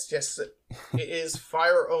oh, yes. It is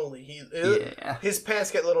fire only. His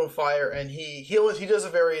pants get lit on fire, and he does a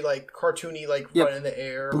very, like, cartoony, like, run in the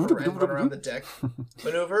air and run around the deck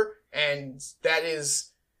maneuver, and that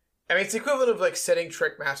is, I mean, it's the equivalent of, like, setting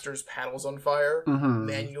Trickmaster's paddles on fire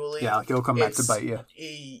manually. Yeah, like, he'll come back to bite you.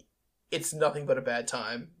 It's nothing but a bad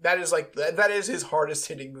time. That is his hardest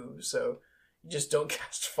hitting move, so you just don't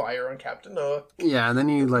cast fire on Captain Hook. Yeah, and then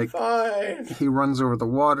he runs over the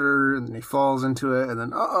water, and he falls into it, and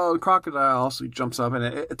then, crocodile, so he jumps up, and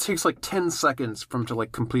it takes, like, 10 seconds for him to,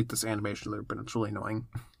 like, complete this animation loop, and it's really annoying.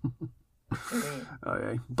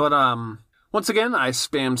 Okay. But, once again, I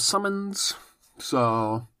spammed summons,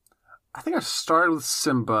 so I think I started with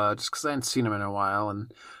Simba, just because I hadn't seen him in a while,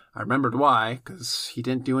 and I remembered why, because he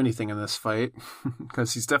didn't do anything in this fight,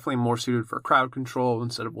 because he's definitely more suited for crowd control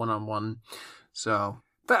instead of one-on-one. So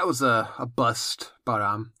that was a bust. But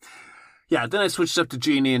yeah, then I switched up to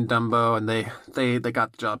Genie and Dumbo, and they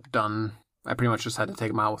got the job done. I pretty much just had to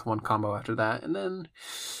take him out with one combo after that, and then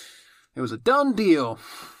it was a done deal.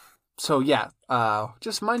 So yeah,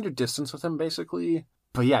 just mind your distance with him basically.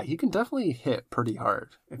 But yeah, he can definitely hit pretty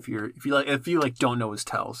hard if you don't know his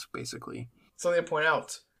tells basically. Something to point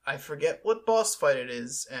out. I forget what boss fight it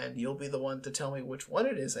is, and you'll be the one to tell me which one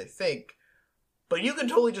it is, I think. But you can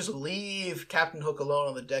totally just leave Captain Hook alone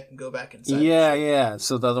on the deck and go back inside. Yeah.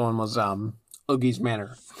 So the other one was Oogie's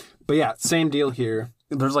Manor. But yeah, same deal here.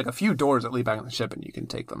 There's like a few doors that lead back on the ship, and you can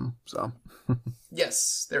take them. So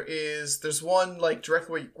yes, there is. There's one like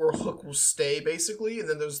directly where Hook will stay, basically, and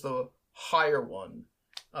then there's the higher one,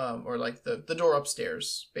 or like the door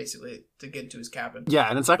upstairs, basically, to get into his cabin. Yeah,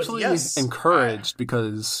 and it's actually encouraged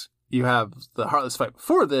because you have the Heartless fight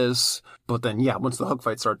before this, but then yeah, once the Hook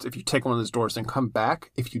fight starts, if you take one of those doors and come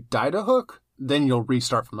back, if you die to Hook, then you'll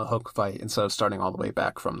restart from the Hook fight instead of starting all the way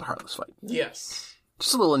back from the Heartless fight. Yes.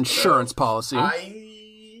 Just a little insurance policy.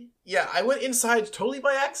 I went inside totally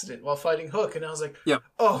by accident while fighting Hook, and I was like, yep.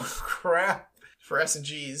 Oh, crap. For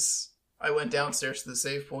S&Gs, I went downstairs to the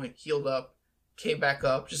save point, healed up, came back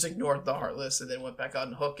up, just ignored the Heartless, and then went back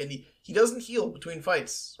on Hook, and he doesn't heal between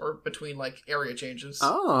fights, or between, like, area changes.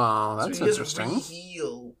 Oh, that's interesting. So he doesn't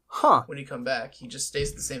re-heal when you come back. He just stays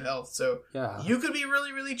at the same health, so you could be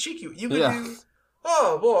really, really cheeky. You could do,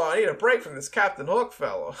 oh, boy, I need a break from this Captain Hook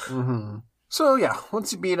fellow. Mm-hmm. So yeah,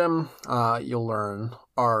 once you beat him, you'll learn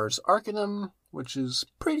Ars Arcanum, which is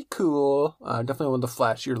pretty cool. Definitely one of the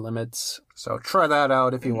flashier limits. So try that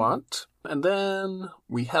out if you want. And then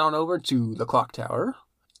we head on over to the Clock Tower,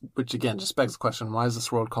 which again just begs the question, why is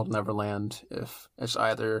this world called Neverland if it's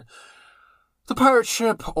either the pirate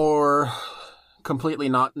ship or completely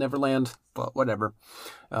not Neverland? But whatever.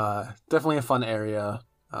 Definitely a fun area.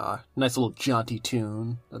 Nice little jaunty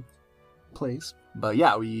tune place. But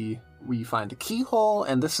yeah, we find a keyhole,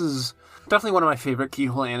 and this is definitely one of my favorite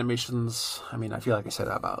keyhole animations. I mean, I feel like I say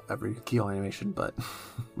that about every keyhole animation, but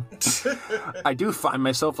I do find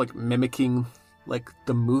myself like mimicking like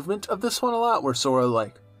the movement of this one a lot, where Sora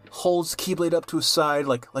like holds the Keyblade up to his side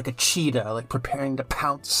like a cheetah, like preparing to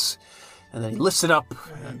pounce, and then he lifts it up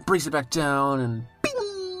and brings it back down, and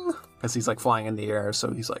bing, as he's like flying in the air,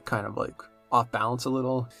 so he's like kind of like off balance a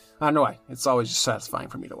little. I don't know why. It's always just satisfying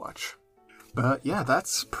for me to watch. But yeah,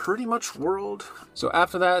 that's pretty much World. So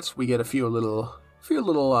after that, we get a few little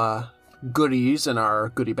goodies in our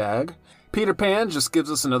goodie bag. Peter Pan just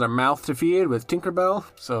gives us another mouth to feed with Tinkerbell,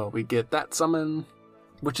 so we get that summon,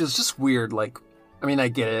 which is just weird. Like, I mean, I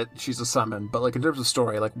get it, she's a summon, but like in terms of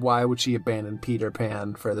story, like why would she abandon Peter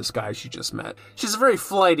Pan for this guy she just met? She's a very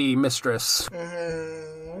flighty mistress.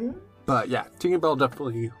 Mm-hmm. But yeah, Tinkerbell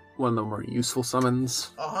definitely one of the more useful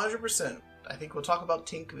summons. 100%. I think we'll talk about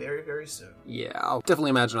Tink very, very soon. Yeah, I'll definitely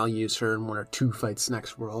imagine I'll use her in one or two fights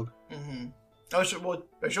next world. Mm-hmm. I should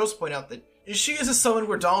also point out that she is a summon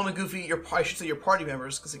where Donald and Goofy, your party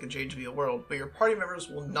members, because it can change via world, but your party members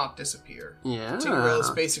will not disappear. Yeah. Tinkerbell is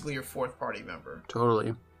basically your fourth party member.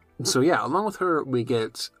 Totally. So yeah, along with her, we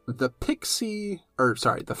get the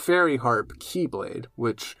Fairy Harp Keyblade,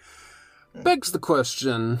 which begs the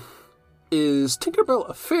question, is Tinkerbell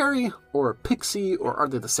a fairy or a pixie, or are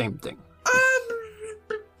they the same thing?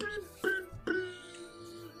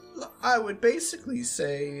 I would basically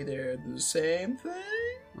say they're the same thing.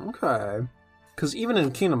 Okay. Because even in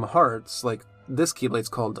Kingdom Hearts, like, this Keyblade's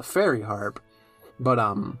called the Fairy Harp, but,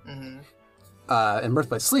 in Birth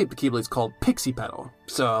by Sleep, the Keyblade's called Pixie Petal,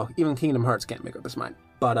 so even Kingdom Hearts can't make up his mind.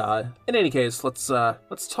 But, in any case, let's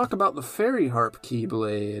talk about the Fairy Harp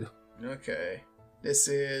Keyblade. Okay. This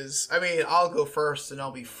is... I mean, I'll go first, and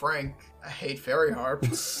I'll be frank. I hate Fairy Harp.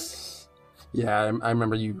 Yeah, I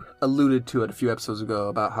remember you alluded to it a few episodes ago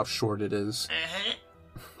about how short it is.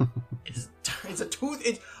 It's a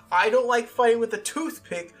tooth... I don't like fighting with a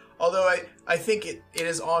toothpick, although I think it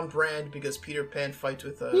is on brand because Peter Pan fights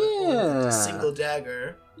with a single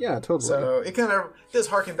dagger. Yeah, totally. So it kind of does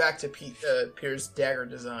harken back to Peter's dagger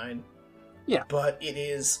design. Yeah. But it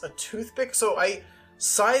is a toothpick, so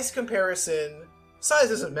size comparison... Size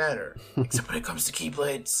doesn't matter, except when it comes to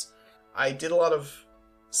Keyblades. I did a lot of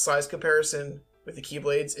size comparison with the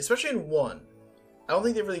Keyblades, especially in 1. I don't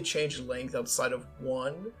think they really changed length outside of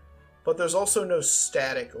 1, but there's also no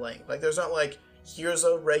static length. Like, there's not like, here's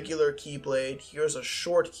a regular Keyblade, here's a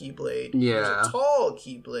short Keyblade, here's a tall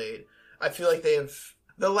Keyblade. I feel like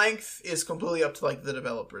the length is completely up to, like, the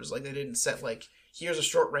developers. Like, they didn't set, like, here's a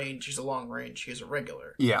short range, here's a long range, here's a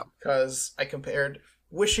regular. Yeah. Because I compared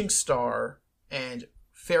Wishing Star and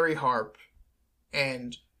Fairy Harp,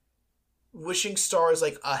 and Wishing Star is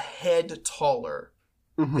like a head taller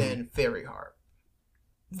than Fairy Harp.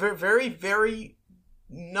 Very, very, very,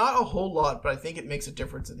 not a whole lot, but I think it makes a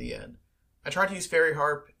difference at the end. I tried to use Fairy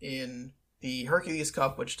Harp in the Hercules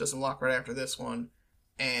Cup, which does unlock right after this one,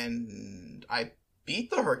 and I beat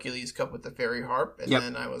the Hercules Cup with the Fairy Harp, and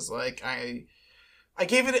then I was like, I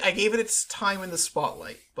gave it its time in the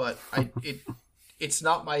spotlight, but it's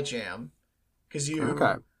not my jam because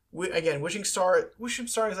again, Wishing Star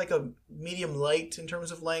is like a medium light in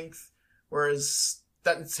terms of length, whereas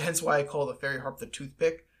that's hence why I call the Fairy Harp the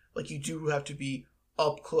toothpick. Like, you do have to be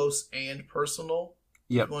up close and personal.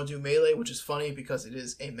 Yep. You want to do melee, which is funny because it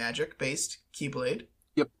is a magic-based Keyblade.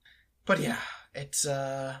 Yep. But yeah, it's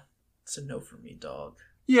a no for me, dog.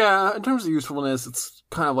 Yeah, in terms of usefulness, it's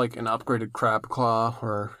kind of like an upgraded Crab Claw,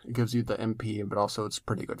 where it gives you the MP, but also it's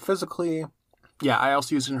pretty good physically. Yeah, I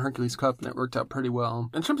also used it in Hercules Cup, and it worked out pretty well.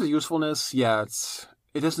 In terms of usefulness, yeah,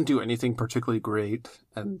 it doesn't do anything particularly great,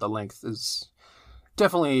 and the length is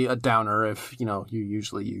definitely a downer if, you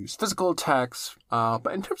usually use physical attacks.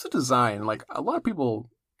 But in terms of design, like, a lot of people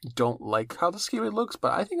don't like how the Keyblade looks,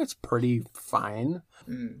 but I think it's pretty fine.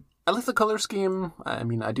 I like the color scheme. I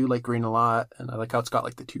mean, I do like green a lot, and I like how it's got,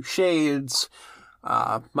 like, the two shades.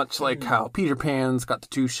 Much like how Peter Pan's got the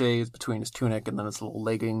two shades between his tunic and then his little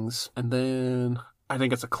leggings. And then I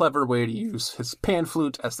think it's a clever way to use his pan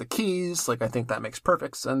flute as the keys. Like, I think that makes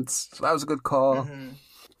perfect sense. So that was a good call.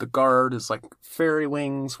 The guard is like fairy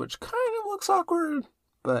wings, which kind of looks awkward,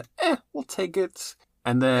 but we'll take it.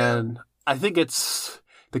 And then I think it's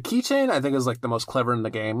the keychain, I think, is like the most clever in the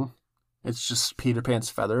game. It's just Peter Pan's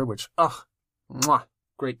feather, which, mwah,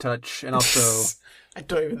 great touch. And also, I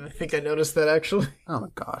don't even think I noticed that, actually. Oh my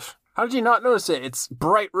gosh. How did you not notice it? It's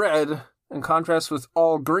bright red in contrast with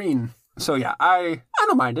all green. So yeah, I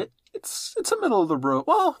don't mind it. It's a middle of the road.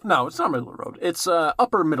 Well, no, it's not middle of the road. It's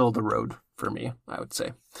upper middle of the road for me, I would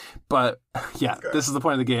say. But yeah, This is the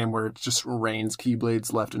point of the game where it just rains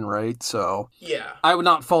Keyblades left and right. So yeah, I would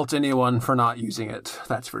not fault anyone for not using it.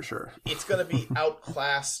 That's for sure. It's going to be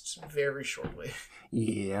outclassed very shortly.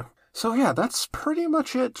 Yeah. So yeah, that's pretty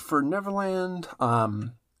much it for Neverland.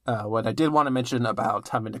 What I did want to mention about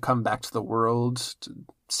having to come back to the world to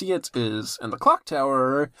see it is in the clock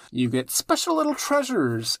tower, you get special little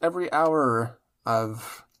treasures every hour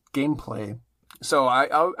of gameplay. So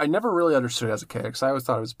I never really understood it as a kid, because I always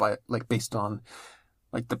thought it was based on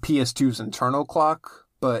like the PS2's internal clock,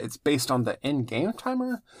 but it's based on the in-game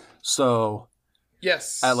timer. So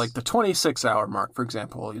yes, at like the 26-hour mark, for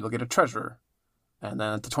example, you'll get a treasure. And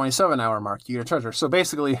then at the 27-hour mark, you get a treasure. So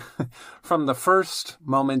basically, from the first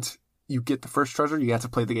moment you get the first treasure, you have to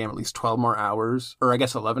play the game at least 12 more hours, or I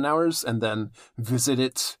guess 11 hours, and then visit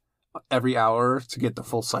it every hour to get the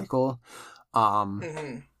full cycle.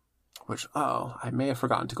 Which, I may have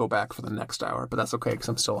forgotten to go back for the next hour, but that's okay because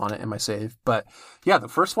I'm still on it in my save. But yeah, the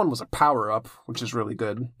first one was a power-up, which is really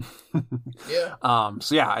good. Yeah.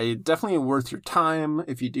 So yeah, definitely worth your time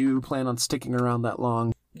if you do plan on sticking around that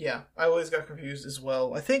long. Yeah, I always got confused as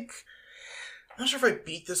well. I'm not sure if I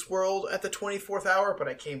beat this world at the 24th hour, but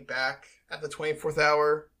I came back at the 24th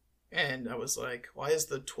hour, and I was like, why is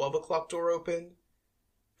the 12 o'clock door open?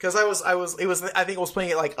 Because I think I was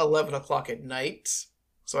playing at like 11 o'clock at night,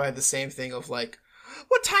 so I had the same thing of like,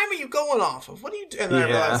 what time are you going off of? What do you do? And then I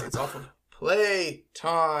realized it's off of play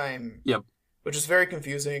time. Yep. Which is very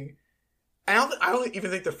confusing. And I don't even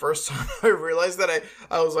think the first time I realized that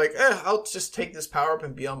I was like, I'll just take this power up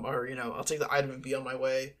and be on, or, I'll take the item and be on my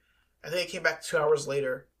way. I think I came back 2 hours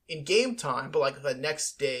later in game time, but like the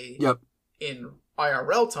next day in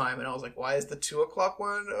IRL time, and I was like, why is the 2 o'clock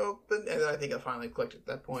one open? And then I think I finally clicked at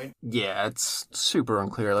that point. Yeah, it's super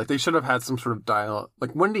unclear. Like, they should have had some sort of dialogue.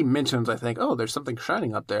 Like, Wendy mentions, I think, there's something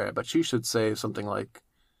shining up there, but she should say something like,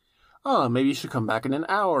 maybe you should come back in an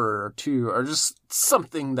hour or two, or just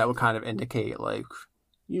something that would kind of indicate, like,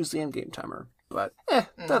 use the in-game timer. But,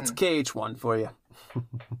 that's KH1 for you.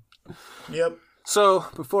 Yep. So,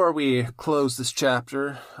 before we close this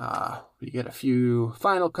chapter, we get a few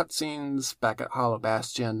final cutscenes back at Hollow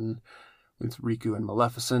Bastion with Riku and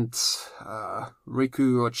Maleficent.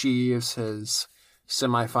 Riku achieves his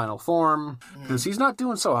semi-final form because he's not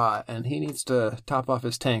doing so hot, and he needs to top off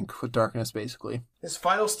his tank with darkness, basically. His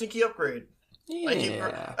final stinky upgrade.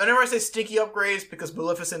 Yeah. Whenever I say stinky upgrades, because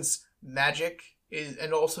Maleficent's magic is,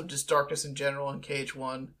 and also just darkness in general in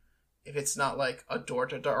KH1, if it's not like a door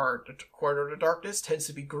to or a corridor to darkness, tends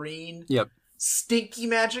to be green. Yep. Stinky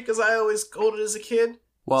magic, as I always called it as a kid.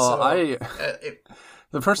 Well,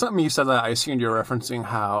 the first time you said that, I assumed you were referencing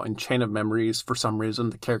how in Chain of Memories, for some reason,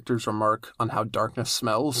 the characters remark on how darkness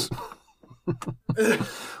smells.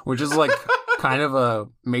 Which is like kind of a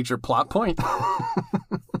major plot point.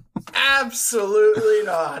 Absolutely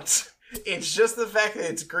not. It's just the fact that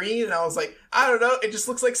it's green, and I was like, I don't know, it just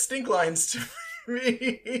looks like stink lines to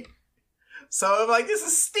me. So I'm like, this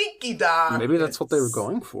is stinky dog. Maybe that's what they were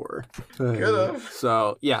going for. Could've.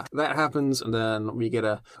 So, yeah, that happens, and then we get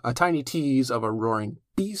a tiny tease of a roaring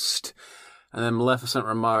beast, and then Maleficent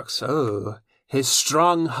remarks, oh, his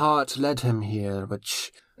strong heart led him here,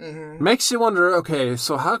 which makes you wonder, okay,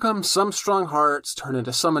 so how come some strong hearts turn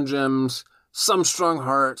into summon gems, some strong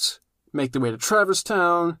hearts make their way to Traverse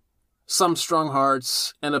Town, some strong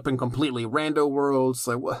hearts end up in completely rando worlds,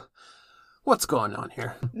 like, what's going on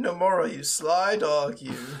here? Nomura, you sly dog,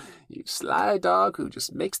 you. You sly dog who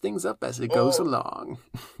just makes things up as it goes along.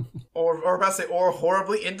 Or about to say, or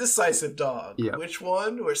horribly indecisive dog. Yep. Which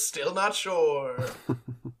one? We're still not sure.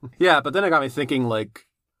 Yeah, but then it got me thinking, like,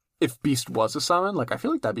 if Beast was a summon, like, I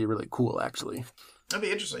feel like that'd be really cool, actually. That'd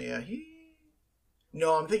be interesting, yeah.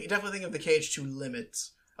 No, I'm definitely thinking of the KH2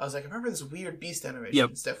 limits. I was like, I remember this weird Beast animation.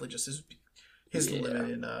 Yep. It's definitely just his limit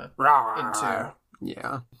in 2.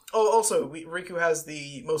 Yeah. Oh, also, Riku has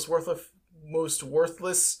the most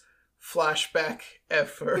worthless flashback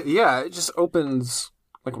ever. Yeah, it just opens,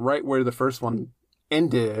 like, right where the first one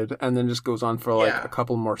ended, and then just goes on for, like, a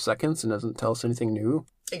couple more seconds and doesn't tell us anything new.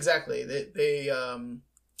 Exactly. They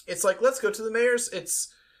it's like, let's go to the mayor's.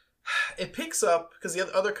 It picks up, because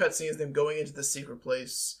the other cutscene is them going into the secret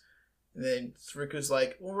place. And then Riku's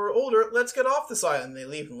like, when we're older, let's get off this island. And they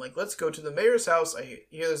leave. And like, let's go to the mayor's house. I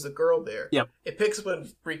hear there's a girl there. Yep. It picks up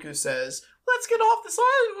when Riku says, let's get off this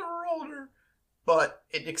island when we're older. But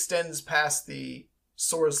it extends past the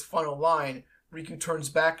Sora's final line. Riku turns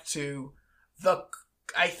back to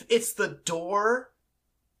it's the door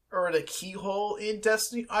or the keyhole in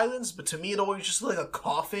Destiny Islands, but to me it always just looked like a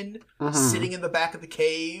coffin sitting in the back of the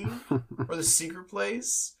cave or the secret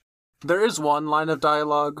place. There is one line of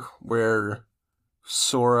dialogue where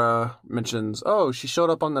Sora mentions, oh, she showed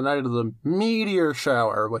up on the night of the meteor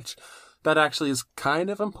shower, which that actually is kind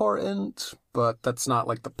of important, but that's not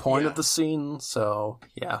like the point of the scene, so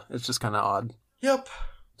yeah, it's just kind of odd. Yep.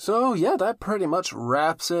 So yeah, that pretty much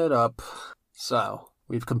wraps it up. So,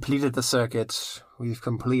 we've completed the circuit, we've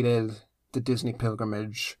completed the Disney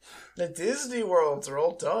pilgrimage. The Disney worlds are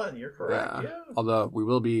all done, you're correct, yeah. Although we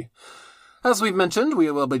will be, as we've mentioned,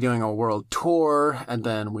 we will be doing a world tour, and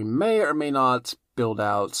then we may or may not build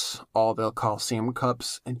out all the Coliseum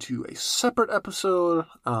Cups into a separate episode.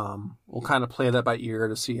 We'll kind of play that by ear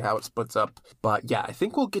to see how it splits up. But yeah, I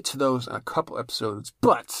think we'll get to those in a couple episodes.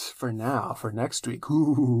 But for now, for next week,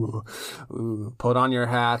 put on your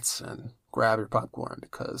hats and grab your popcorn,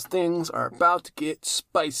 because things are about to get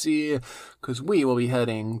spicy, because we will be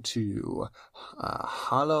heading to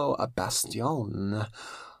Hollow Bastion.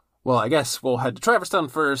 Well, I guess we'll head to Traverse Town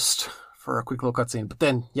first for a quick little cutscene, but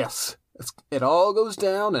then, yes, it all goes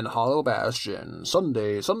down in Hollow Bastion.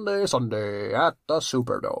 Sunday at the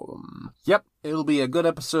Superdome. Yep, it'll be a good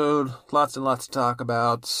episode. Lots and lots to talk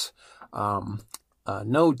about.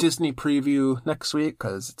 No Disney preview next week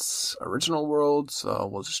because it's Original World, so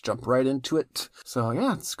we'll just jump right into it. So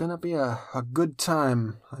yeah, it's gonna be a good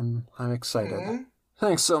time. I'm excited. Mm-hmm.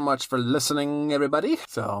 Thanks so much for listening, everybody.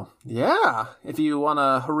 So yeah, if you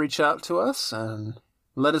wanna reach out to us and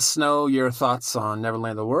let us know your thoughts on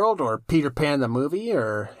Neverland the World or Peter Pan the movie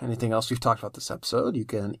or anything else we've talked about this episode, you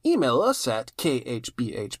can email us at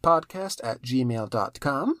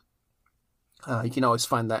khbhpodcast@gmail.com. You can always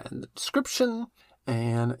find that in the description.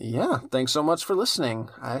 And yeah, thanks so much for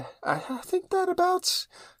listening. I think that about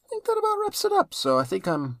wraps it up. So I think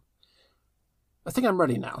I'm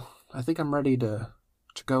ready now. I think I'm ready to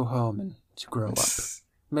go home and to grow up.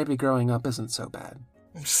 Maybe growing up isn't so bad.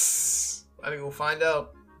 I think we'll find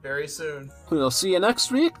out very soon. We'll see you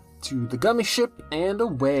next week. To the gummy ship and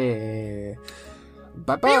away.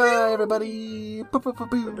 Bye bye, everybody.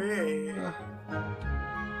 Bye.